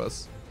problem for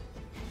us.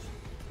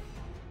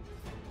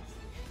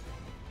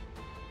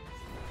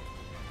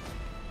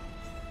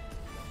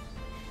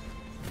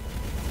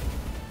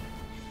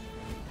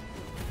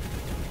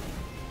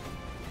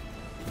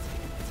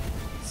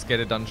 Let's get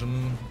a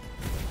dungeon.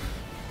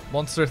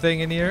 monster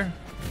thing in here.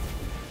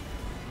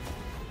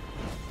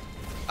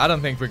 I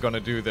don't think we're gonna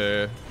do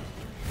the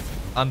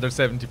under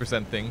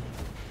 70% thing.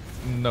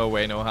 No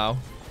way, no how.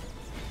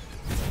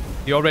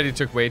 He already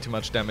took way too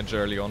much damage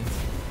early on.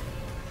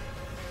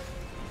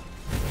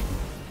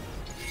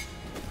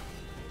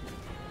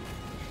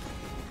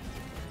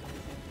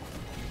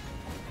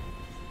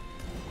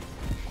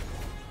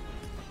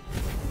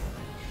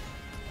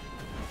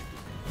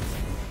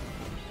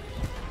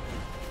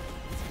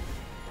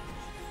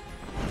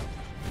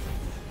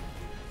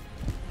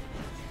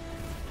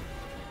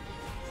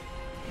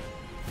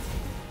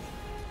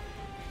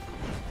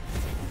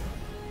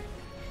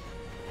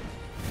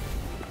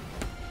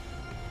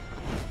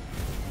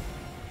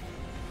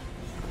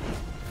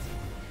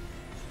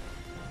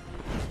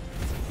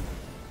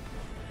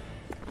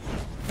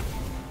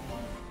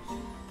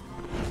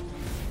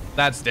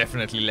 That's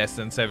definitely less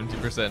than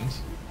 70%.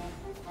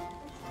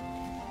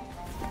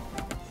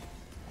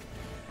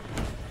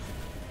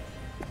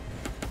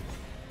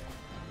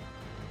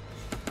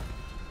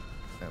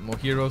 More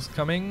heroes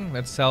coming.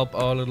 Let's help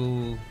our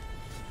little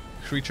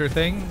creature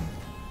thing.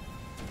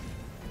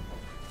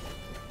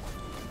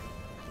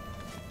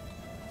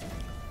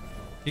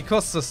 He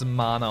costs us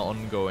mana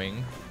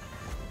ongoing.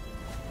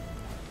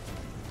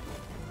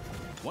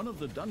 One of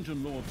the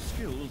Dungeon Lord's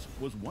skills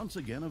was once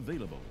again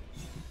available.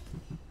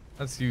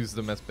 Let's use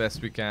them as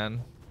best we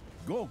can.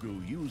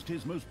 Gorgu used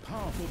his most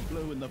powerful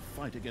blow in the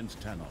fight against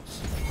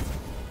Tanos.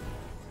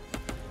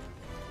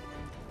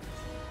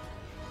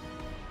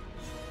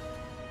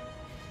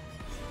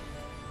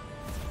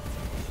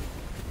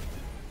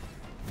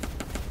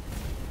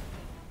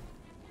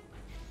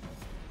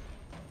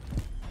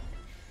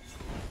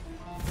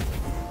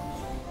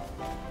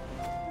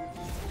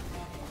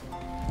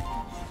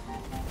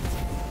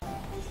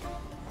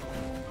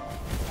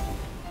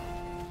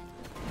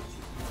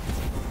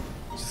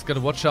 Gotta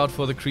watch out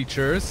for the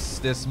creatures.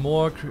 There's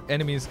more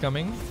enemies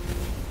coming.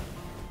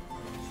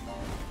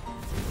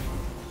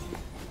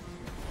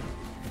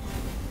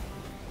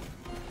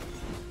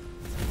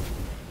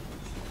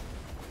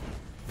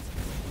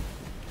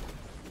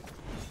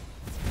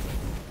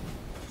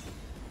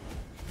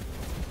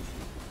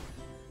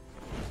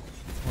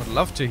 Would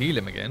love to heal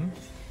him again.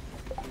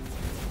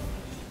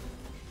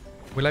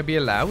 Will I be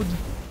allowed?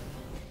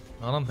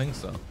 I don't think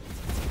so.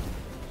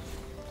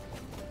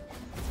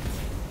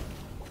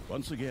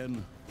 Once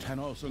again,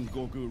 Tanos and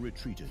Gorgu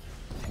retreated.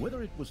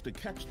 Whether it was to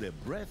catch their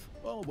breath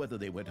or whether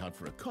they went out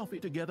for a coffee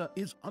together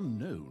is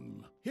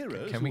unknown.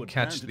 Heroes Can who we had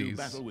catch planned to do these?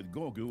 battle with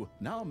Gorgu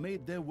now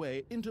made their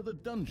way into the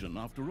dungeon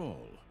after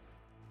all.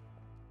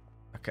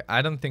 Okay,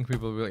 I don't think we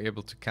will be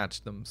able to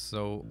catch them,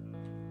 so...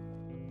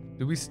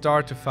 Do we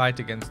start to fight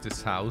against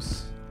this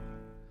house?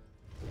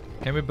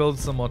 Can we build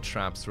some more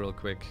traps real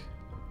quick?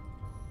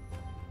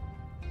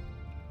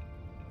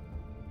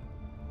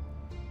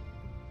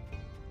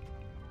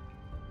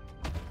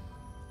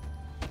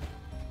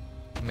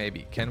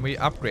 Maybe. Can we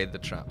upgrade the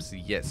traps?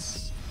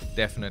 Yes.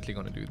 Definitely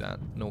gonna do that.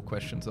 No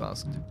questions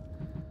asked.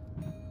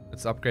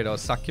 Let's upgrade our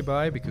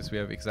succubi because we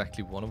have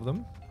exactly one of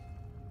them.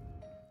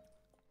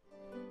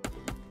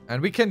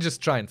 And we can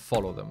just try and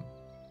follow them.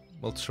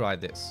 We'll try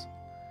this.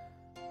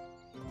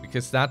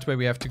 Because that way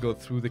we have to go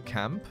through the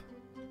camp.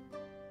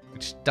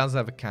 Which does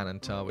have a cannon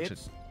tower, which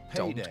It's I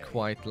don't payday.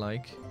 quite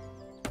like.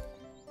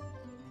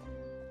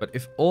 But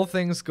if all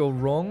things go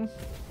wrong...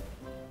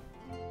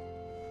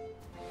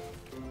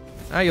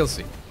 you'll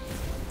see.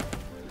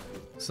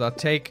 So I'll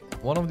take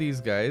one of these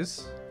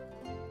guys,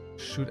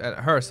 shoot at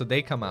her so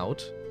they come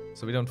out,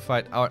 so we don't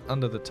fight out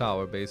under the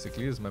tower,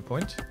 basically, is my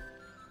point.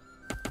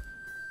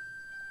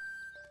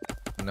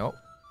 No,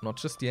 not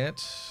just yet.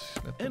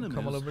 Let them Enemies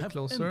come a little bit have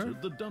closer.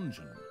 entered the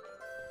dungeon.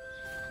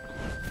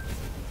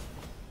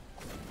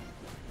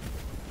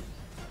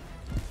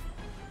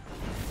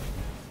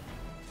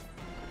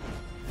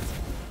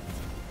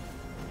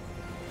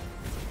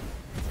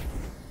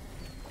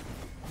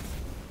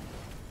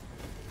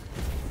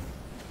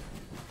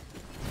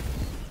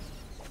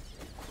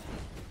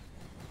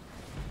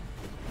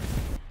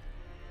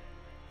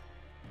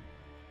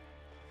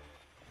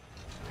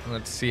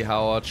 Let's see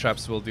how our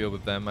traps will deal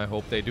with them. I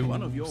hope they do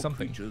One of your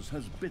something. creatures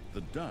has bit the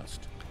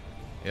dust.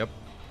 Yep.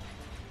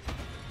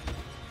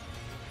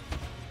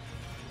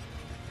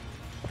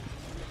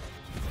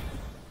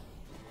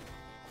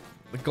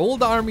 The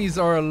gold armies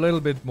are a little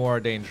bit more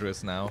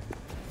dangerous now.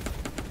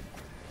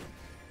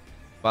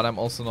 But I'm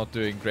also not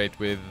doing great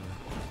with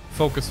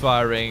focus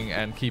firing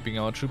and keeping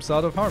our troops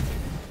out of harm.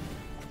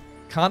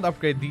 Can't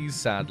upgrade these,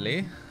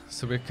 sadly.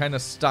 So we're kind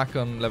of stuck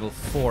on level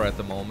 4 at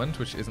the moment,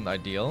 which isn't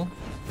ideal.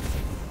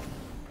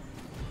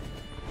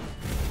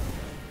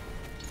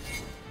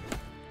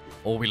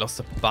 Oh, we lost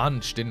a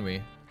bunch, didn't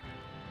we?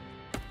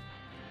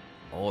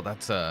 Oh,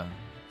 that's a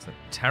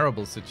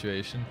terrible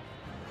situation.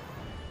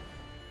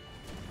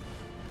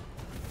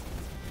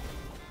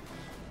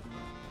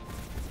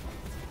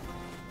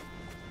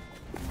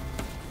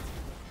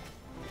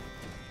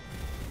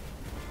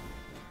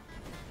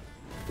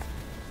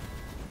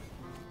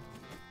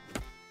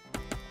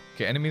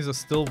 Okay, enemies are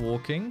still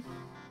walking.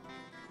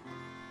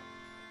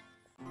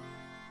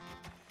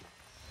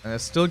 And they're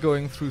still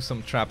going through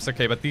some traps.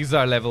 Okay, but these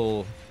are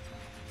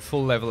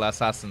full level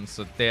assassins,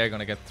 so they're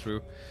gonna get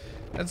through.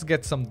 Let's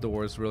get some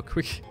doors real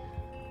quick.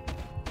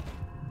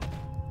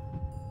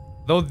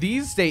 Though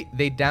these, they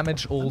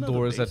damage all Another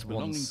doors base at once,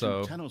 belonging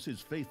so to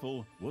Tanos'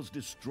 faithful was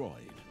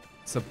destroyed.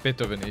 it's a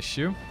bit of an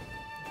issue.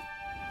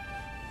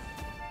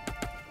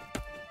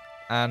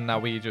 And now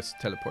we just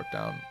teleport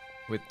down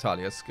with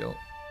Talia's skill.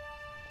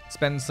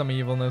 Spend some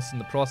evilness in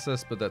the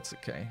process, but that's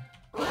okay.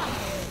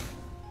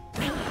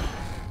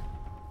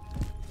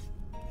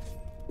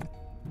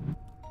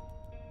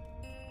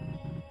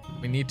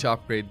 We need to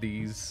upgrade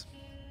these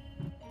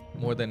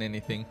more than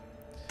anything.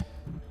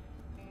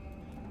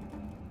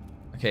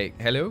 Okay,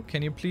 hello,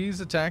 can you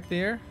please attack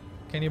there?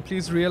 Can you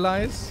please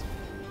realize,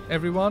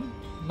 everyone?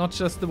 Not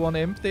just the one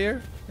imp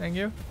there. Thank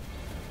you.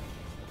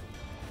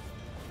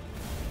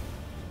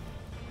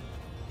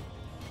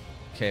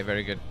 Okay,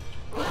 very good.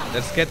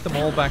 Let's get them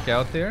all back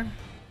out there.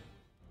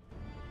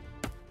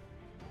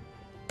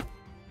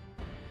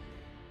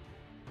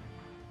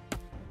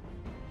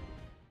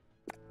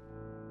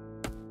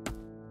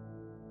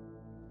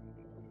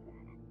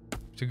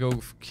 To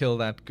go kill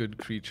that good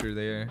creature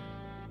there.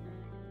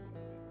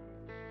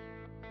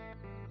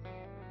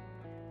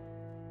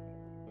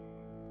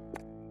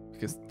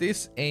 Because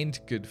this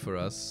ain't good for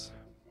us.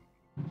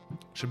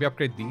 Should we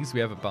upgrade these? We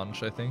have a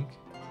bunch, I think.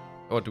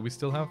 Oh, do we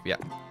still have? Yeah.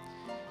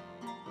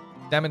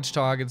 Damage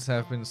targets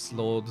have been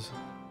slowed.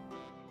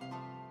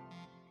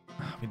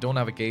 We don't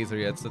have a gazer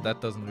yet, so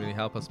that doesn't really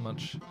help us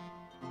much.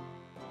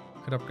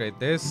 Could upgrade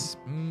this.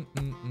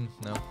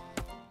 No.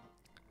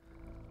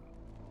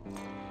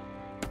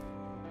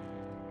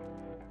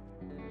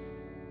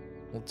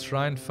 We'll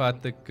try and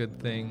fight the good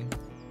thing.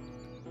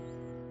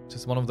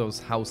 Just one of those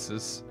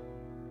houses.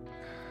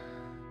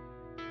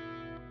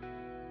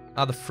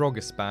 Ah, the frog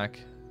is back.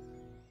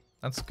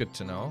 That's good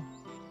to know.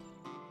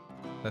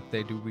 That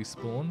they do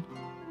respawn.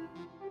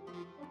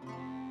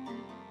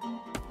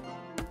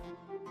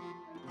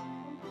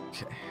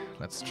 Okay,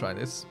 let's try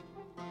this.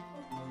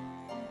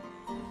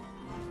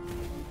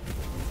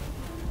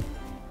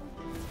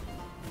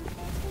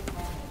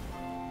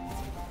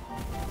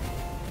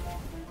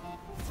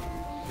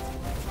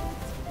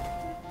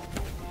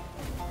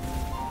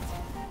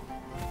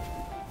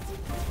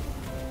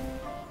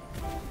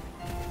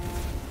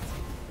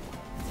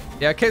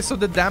 Yeah, okay, so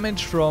the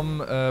damage from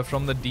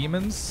the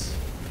demons,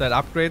 that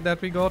upgrade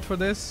that we got for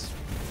this,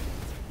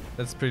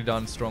 that's pretty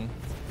darn strong.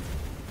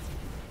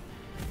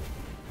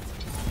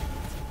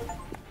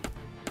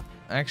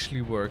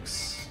 Actually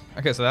works.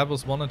 Okay, so that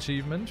was one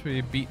achievement.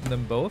 We've beaten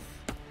them both.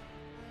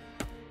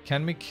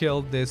 Can we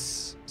kill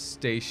this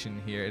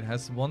station here? It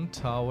has one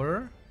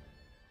tower.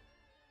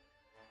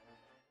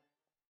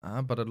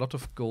 Ah, but a lot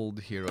of gold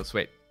heroes.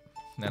 Wait.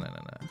 No.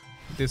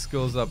 This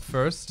goes up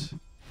first.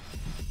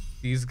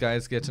 These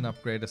guys get an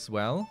upgrade as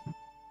well.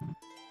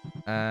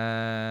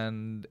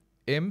 And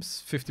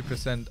Imps,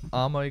 50%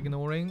 armor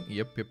ignoring.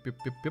 Yep.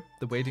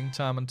 The waiting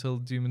time until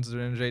demons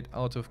regenerate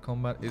out of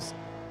combat is...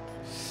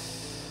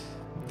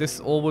 This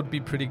all would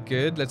be pretty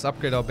good. Let's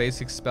upgrade our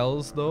basic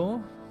spells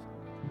though.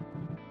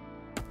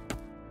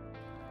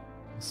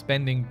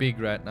 Spending big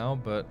right now,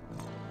 but...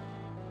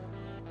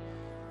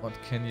 What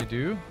can you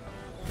do?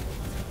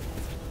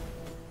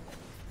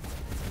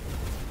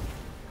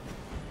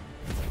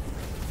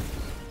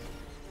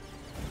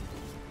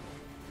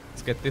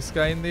 Let's get this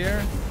guy in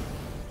there.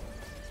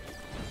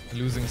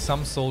 Losing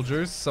some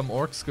soldiers, some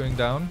orcs going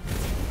down.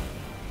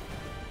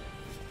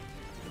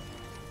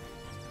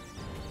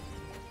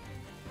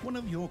 One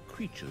of your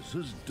creatures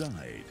has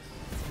died.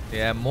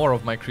 Yeah, more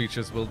of my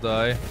creatures will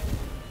die.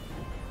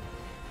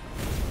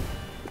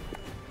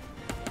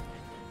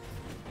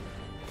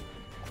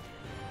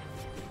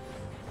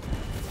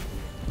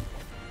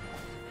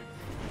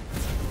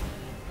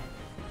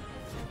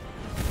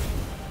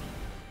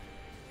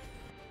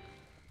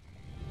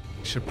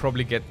 Should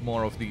probably get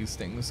more of these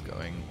things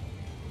going.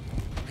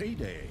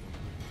 Payday.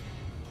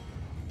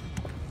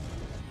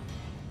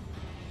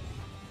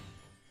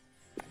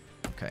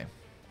 Okay.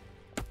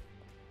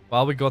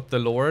 While we got the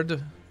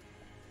Lord.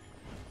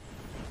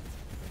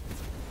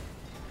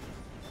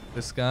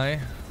 This guy.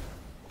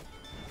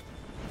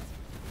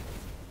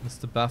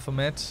 Mr.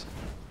 Baphomet.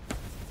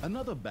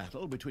 Another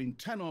battle between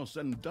Tanos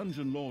and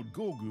Dungeon Lord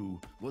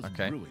Gorgu was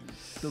brewing.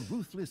 The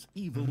ruthless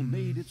evil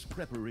made its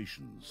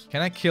preparations.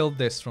 Can I kill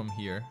this from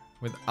here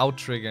without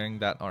triggering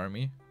that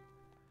army?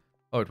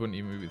 Oh, it wouldn't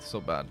even be so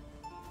bad.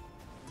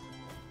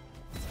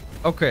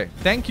 Okay,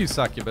 thank you,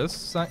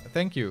 Succubus.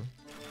 Thank you.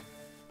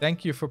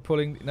 Thank you for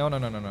pulling... No.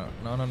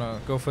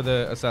 Go for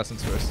the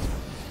assassins first.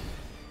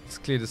 Let's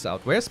clear this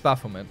out. Where's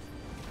Baphomet?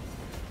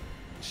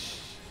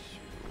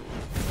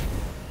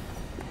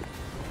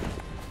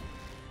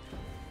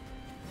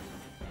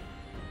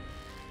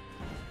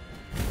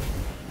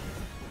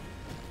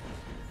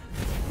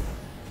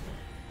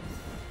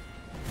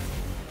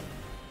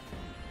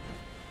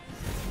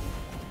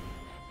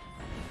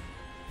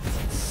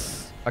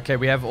 Okay,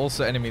 we have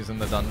also enemies in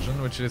the dungeon,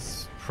 which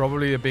is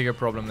probably a bigger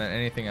problem than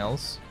anything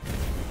else.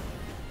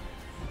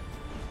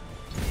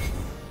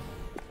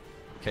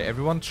 Okay,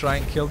 everyone try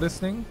and kill this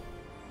thing.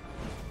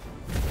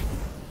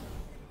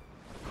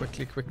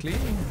 Quickly, quickly.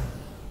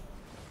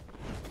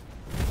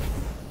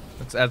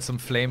 Let's add some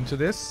flame to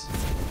this.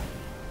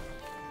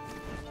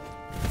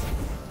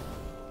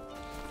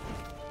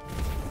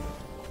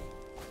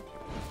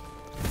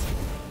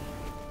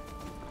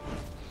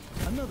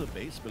 Another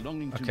base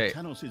belonging to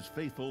Tanos'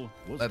 faithful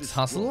was Let's destroyed.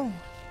 hustle.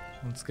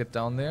 Let's get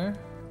down there.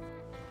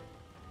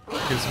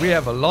 Because we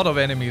have a lot of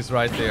enemies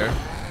right there.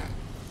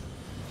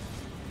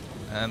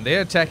 And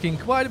they're attacking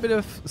quite a bit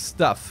of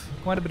stuff.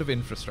 Quite a bit of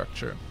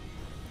infrastructure.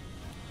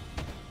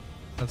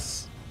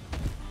 Let's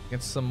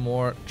get some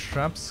more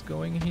traps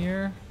going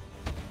here.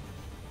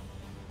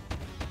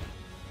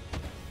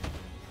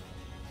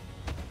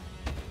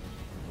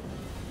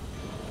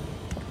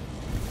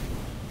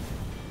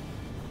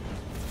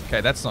 Okay,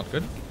 that's not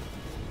good.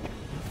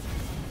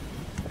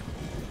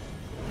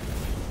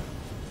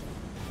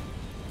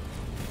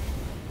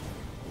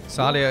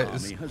 Salia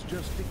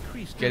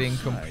is getting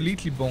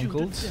completely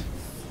bonkled.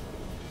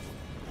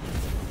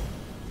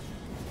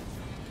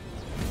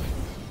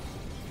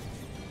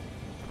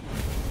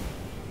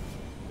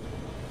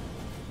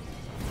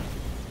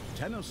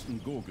 Tanos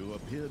and Gorgu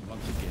appeared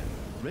once again,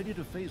 ready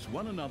to face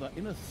one another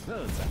in a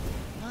third battle.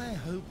 I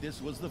hope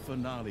this was the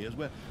finale, as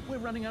we're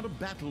running out of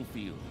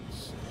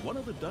battlefields. One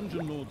of the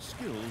Dungeon Lord's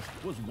skills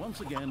was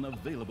once again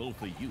available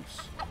for use.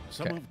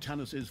 Some of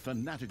Tanos'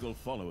 fanatical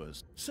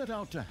followers set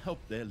out to help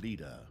their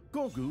leader.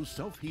 Gorgu's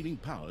self-healing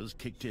powers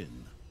kicked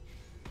in.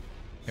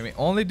 Can we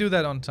only do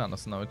that on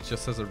Tanos? No, it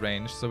just has a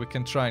range, so we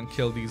can try and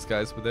kill these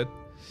guys with it.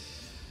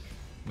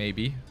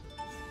 Maybe.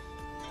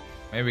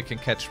 Maybe we can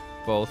catch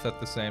both at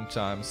the same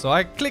time. So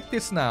I click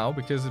this now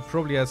because it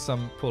probably has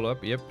some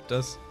pull-up. Yep, it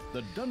does.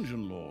 The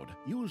Dungeon Lord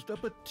used a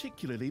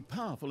particularly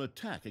powerful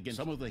attack against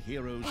some of the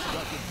heroes struck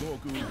at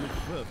Gorgu with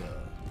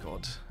fervor.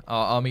 God,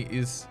 our army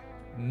is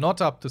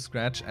not up to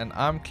scratch and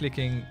I'm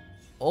clicking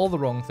all the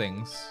wrong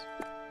things.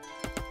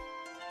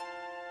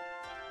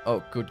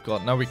 Oh, good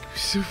God. Now we...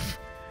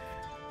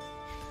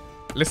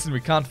 Listen,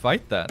 we can't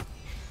fight that.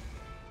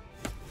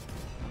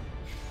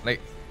 Like,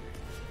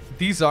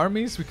 these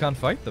armies, we can't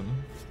fight them.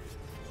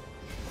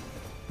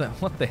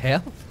 What the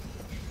hell?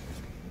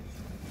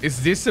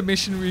 Is this a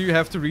mission where you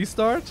have to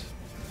restart?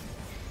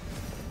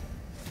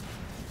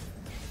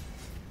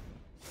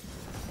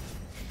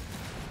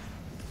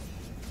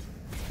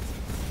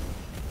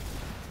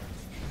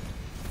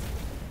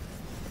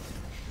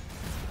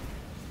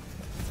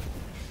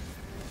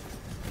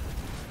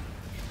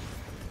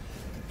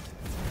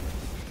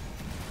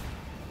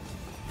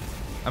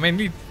 I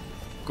mean,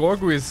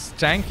 Gorgu is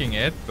tanking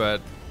it,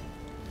 but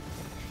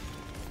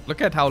look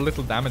at how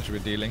little damage we're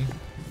dealing.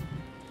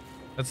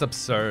 That's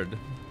absurd.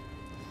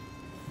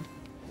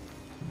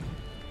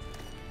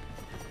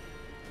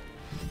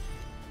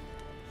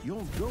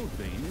 Your gold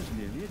vein is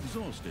nearly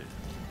exhausted.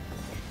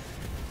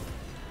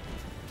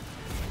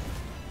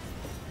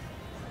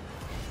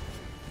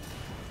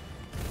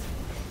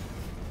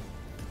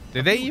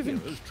 Did they even...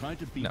 Tried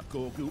to beat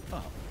Gorgu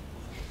up.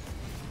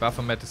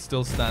 Baphomet is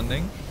still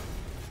standing.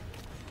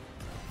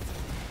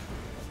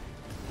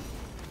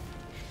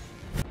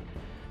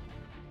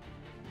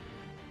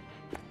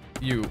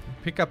 You,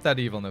 pick up that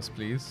evilness,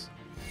 please.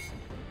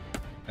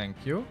 Thank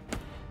you.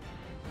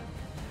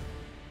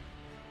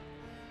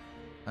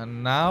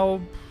 And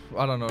now,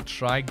 I don't know,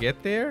 try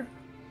get there?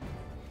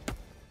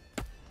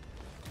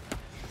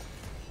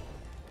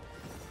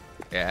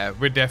 Yeah,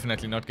 we're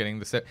definitely not getting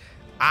the set.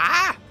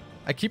 Ah!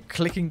 I keep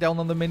clicking down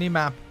on the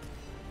mini-map.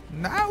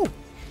 No!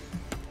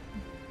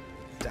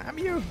 Damn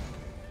you!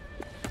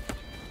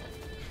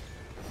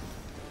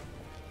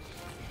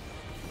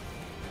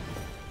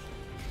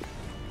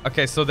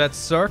 Okay, so that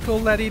circle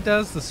that he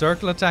does, the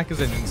circle attack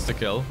is an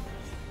insta-kill.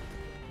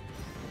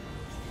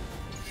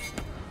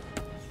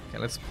 Okay,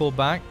 let's pull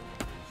back.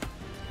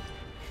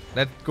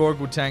 Let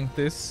Gorgu tank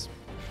this.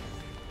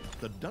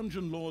 The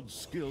Dungeon Lord's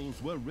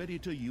skills were ready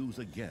to use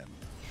again.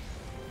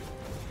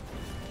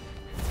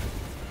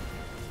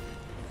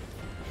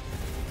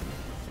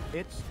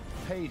 It's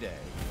payday.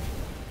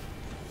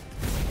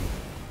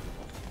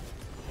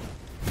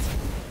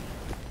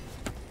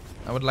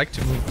 I would like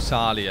to move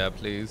Salia,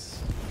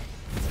 please.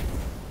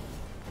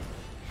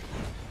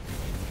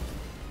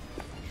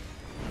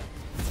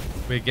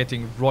 We're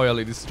getting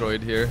royally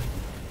destroyed here.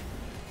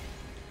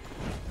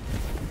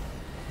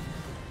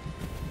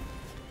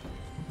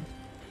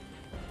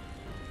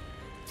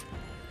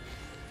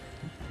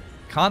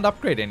 Can't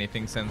upgrade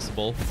anything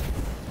sensible.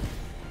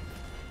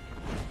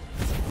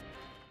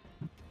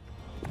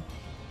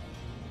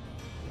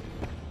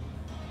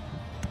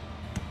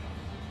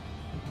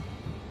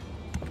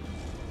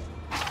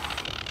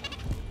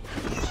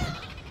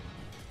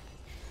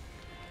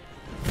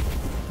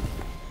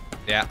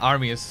 Yeah,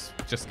 army is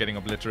just getting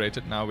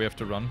obliterated. Now we have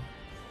to run.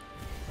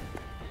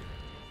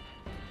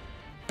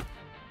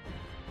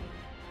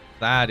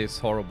 That is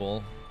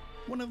horrible.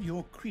 One of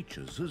your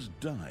creatures has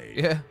died.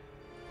 Yeah.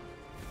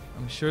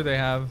 I'm sure they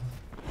have.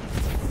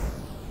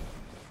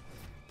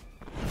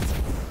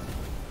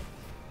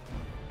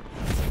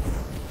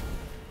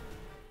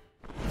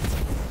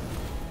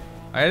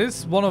 It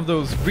is one of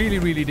those really,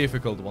 really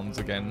difficult ones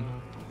again.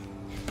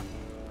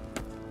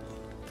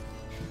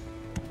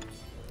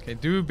 Okay,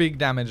 do big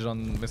damage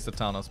on Mr.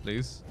 Thanos,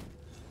 please.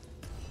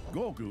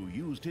 Gorgu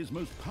used his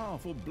most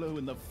powerful blow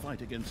in the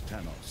fight against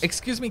Thanos.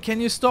 Excuse me,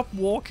 can you stop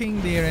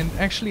walking there and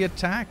actually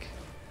attack?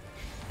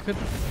 Good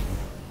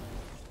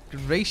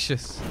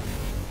gracious.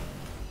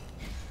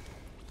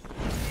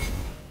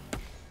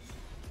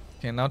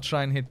 Okay, now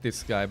try and hit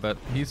this guy, but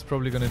he's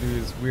probably gonna do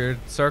his weird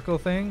circle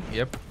thing.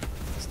 Yep.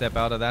 Step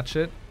out of that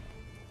shit.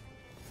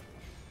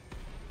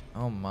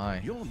 Oh my.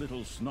 Your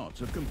little snots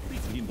have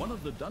completely... One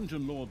of the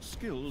Dungeon Lord's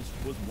skills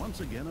was once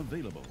again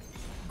available.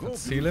 Let's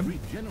seal him.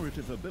 Gorgu's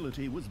regenerative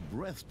ability was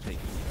breathtaking.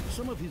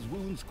 Some of his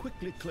wounds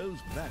quickly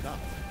closed back up.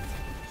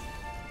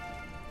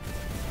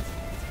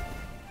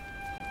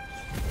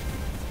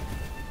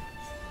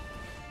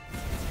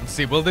 Let's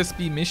see, will this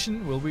be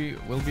mission? Will we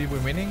be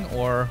winning,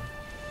 or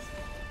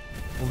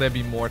will there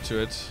be more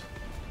to it?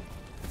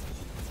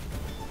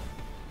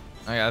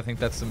 Oh yeah, I think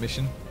that's the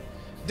mission.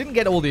 Didn't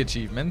get all the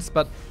achievements,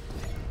 but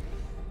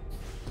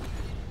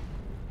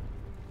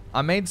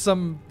I made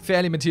some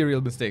fairly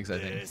material mistakes, I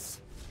think. This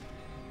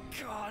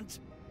can't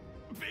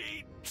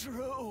be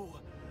true.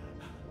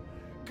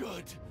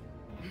 Good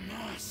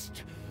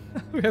must.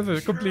 We have a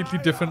completely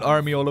different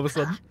army all of a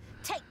sudden.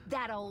 Take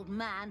that, old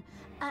man.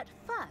 At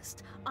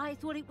first, I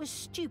thought it was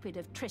stupid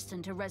of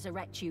Tristan to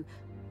resurrect you,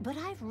 but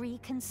I've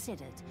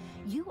reconsidered.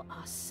 You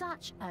are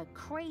such a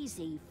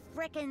crazy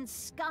frickin'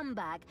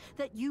 scumbag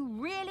that you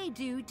really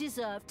do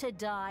deserve to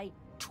die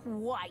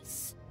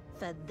twice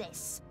for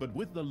this. But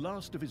with the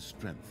last of his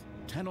strength,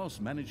 Thanos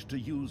managed to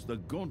use the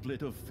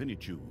Gauntlet of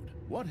Finitude.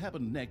 What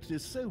happened next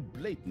is so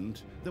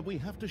blatant that we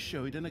have to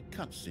show it in a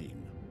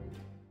cutscene.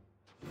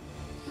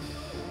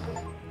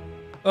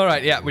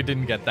 Alright, yeah, we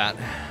didn't get that.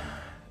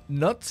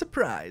 Not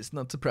surprised,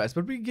 not surprised,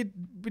 but we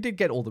did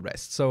get all the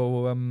rest,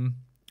 so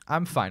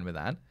I'm fine with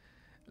that.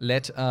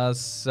 Let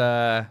us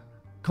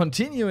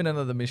continue in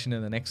another mission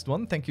in the next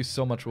one. Thank you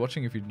so much for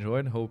watching. If you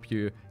enjoyed, hope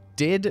you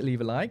did.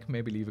 Leave a like,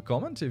 maybe leave a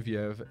comment if you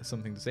have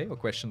something to say or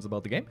questions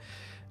about the game.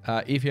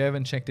 If you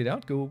haven't checked it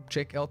out, go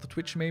check out the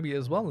Twitch maybe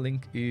as well.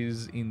 Link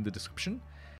is in the description.